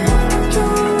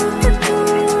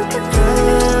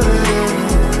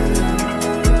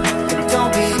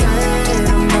 Don't be scared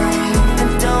of me,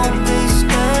 and don't be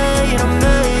scared of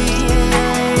me.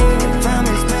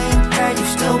 Promise me that you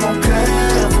still gon'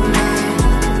 care for me.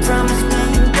 Promise me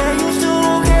that you still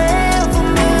gon' care for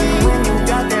me. When you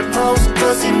got that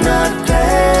post-Cussy not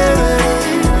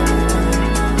clarity.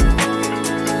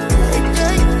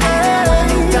 When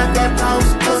you got that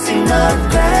post-Cussy not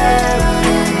clarity.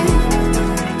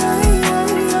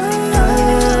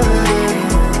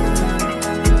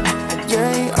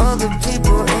 Yeah, other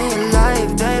people in your life,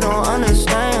 they don't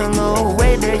understand the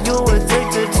way that you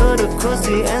addicted to the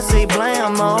Cussy and say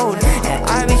blam mode. And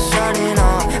I be shutting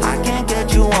off, I can't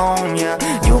get you home, yeah.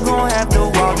 You gon' have to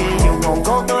walk it, you gon'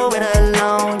 go through it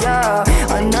alone, yeah.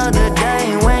 Another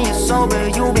day when you're sober,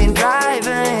 you been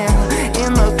driving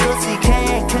in the Cussy,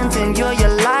 can't continue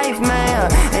your life, man.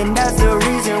 And that's the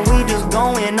reason we just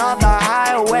going off the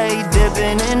highway,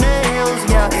 dipping in the hills,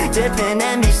 yeah, dipping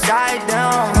and be side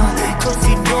down.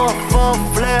 Cussy do a full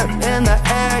flip in the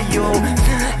air, you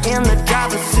in the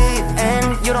driver's seat and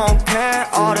you don't care.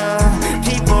 All the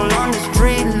people on the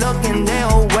street looking,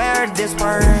 they'll wear this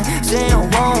person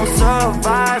won't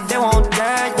survive, they won't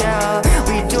dare, yeah.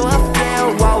 We do a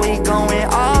flip while we going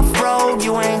off-road.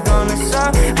 You ain't gonna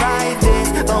survive this,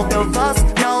 both of us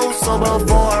know. So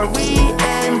before we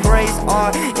embrace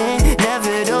our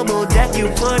inevitable death, you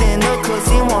put in the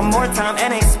Cussy one more time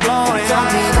and explore it. Don't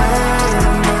be scared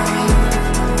of me.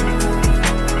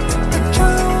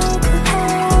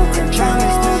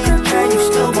 Promise me that you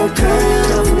still gon'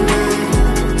 care for me.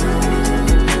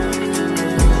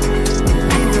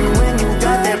 Even when you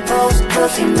got that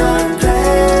post-Cussy not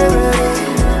clarity.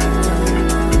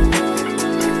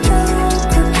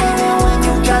 Even when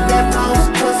you got that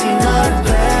post-Cussy not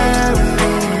clarity.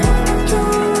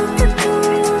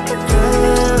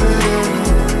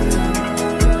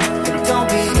 Don't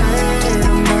be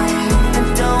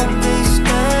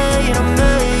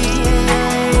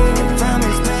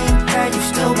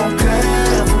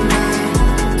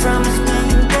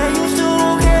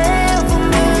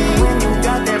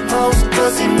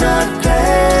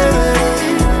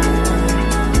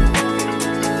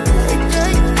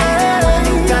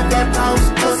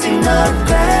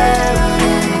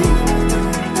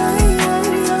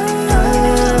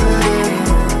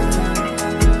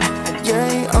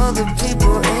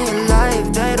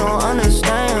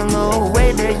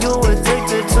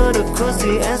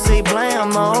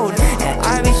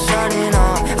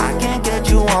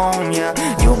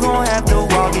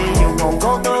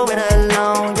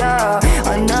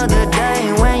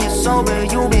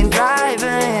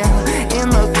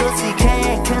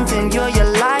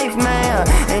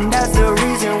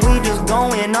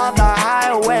off the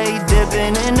highway,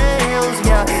 dipping in the hills,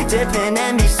 yeah, dipping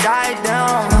and beside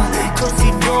them. Cussy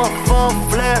do a full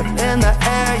flip in the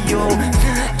air, you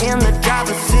in the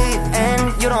driver's seat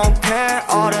and you don't care.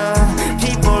 All the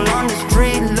people on the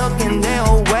street looking,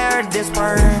 they'll wear this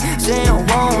person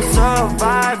won't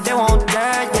survive, they won't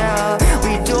dare, yeah.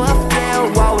 We do a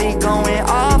flip while we going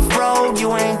off-road,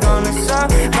 you ain't gonna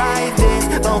survive this,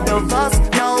 both of us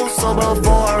know. So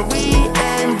before we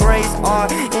embrace our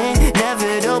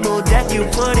inevitable death, you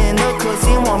put in the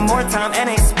Cussy one more time and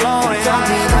explore it. Don't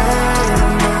be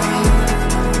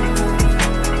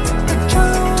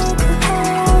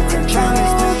control,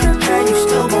 you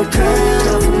still gon'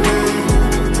 care of me.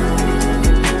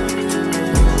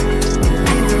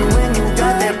 Even when you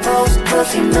got that post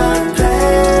Cussy not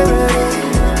clarity.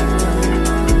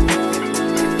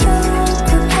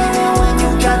 Even when you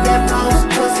got that post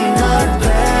Cussy not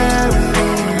clarity.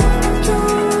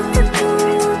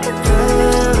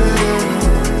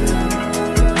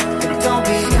 Don't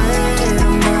be scared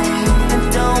of me, and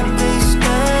don't be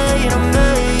scared of me.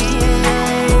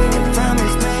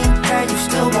 Promise me that you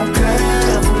still won't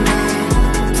care for me.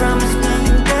 Promise me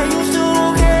that you still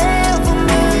won't care for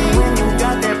me. When you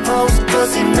got that post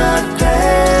Cussy not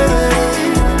clarity.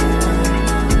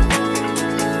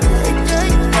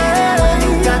 When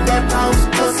you got that post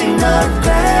Cussy not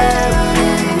clarity.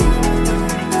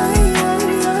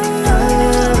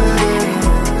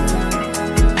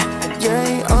 Yeah,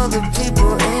 other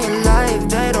people in your life,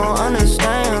 they don't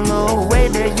understand the way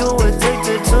that you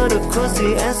addicted to the Cussy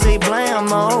and say blam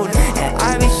mode. And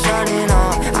I be shutting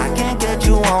off, I can't get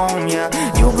you home, yeah.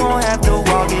 You gon' have to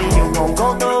walk it, you gon'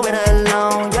 go through it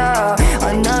alone, yeah.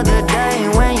 Another day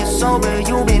when you're sober,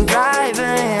 you been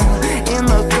driving in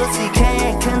the Cussy,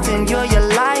 can't continue your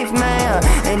life, man.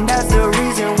 And that's the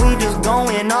reason we just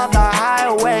going off the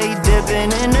highway,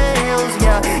 dipping in the hills,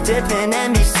 yeah, dipping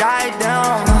and beside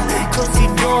them. Cussy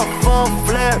do a full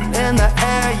flip in the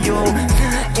air, you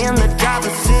in the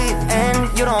driver's seat and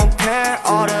you don't care.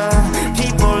 All the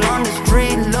people on the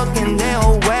street looking,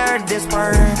 they'll wear this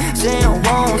person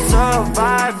won't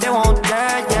survive, they won't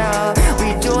dare, yeah.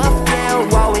 We do a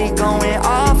flip while we going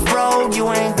off-road, you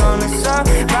ain't gonna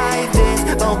survive this,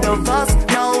 both of us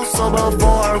know. So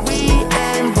before we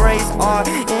embrace our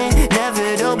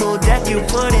inevitable death, you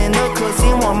put in the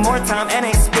Cussy one more time and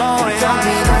explore it. Don't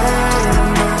be scared of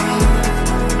me.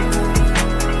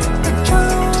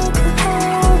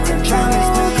 Promise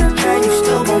me that you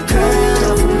still gon'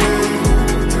 care for me.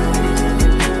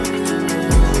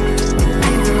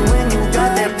 Even when you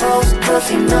got that post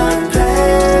Cussy not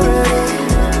clarity.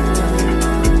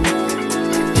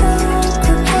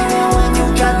 Even when you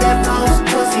got that post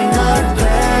Cussy not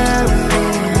clarity.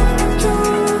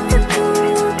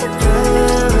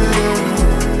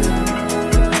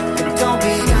 Don't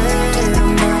be scared of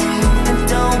me, and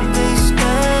don't be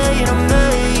scared of me.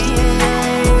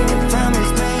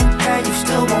 Promise me that you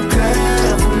still won't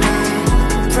care for me.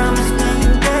 Promise me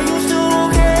that you still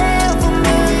won't care for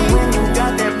me. When you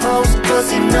got that post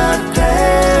Cussy not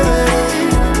clarity.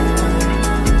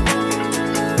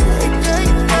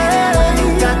 When you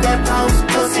got that post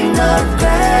Cussy not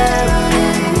clarity.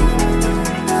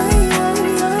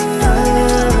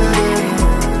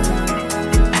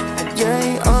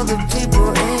 Yeah, other people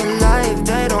in your life,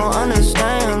 they don't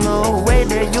understand the way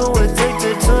that you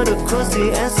addicted to the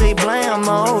Cussy and say blam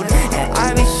mode. And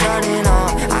I be shutting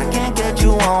off, I can't get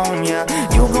you home, yeah.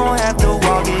 You gon' have to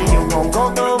walk it, you gon'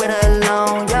 go through it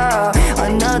alone, yeah.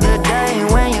 Another day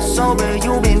when you're sober,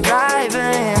 you been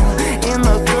driving in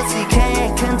the Cussy,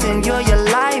 can't continue your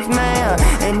life, man.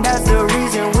 And that's the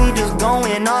reason we just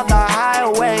going off the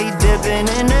highway, dipping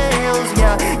in the hills,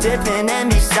 yeah, dipping and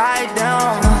beside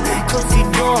them. Cussy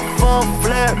do a full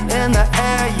flip in the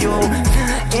air, you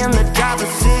in the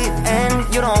driver's seat and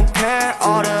you don't care.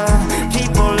 All the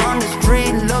people on the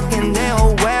street looking,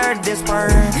 they'll wear this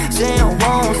person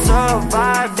won't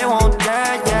survive, they won't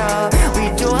dare, yeah. We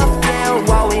do a flip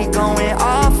while we going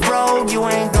off-road, you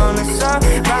ain't gonna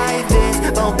survive this,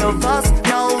 both of us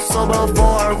know. So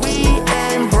before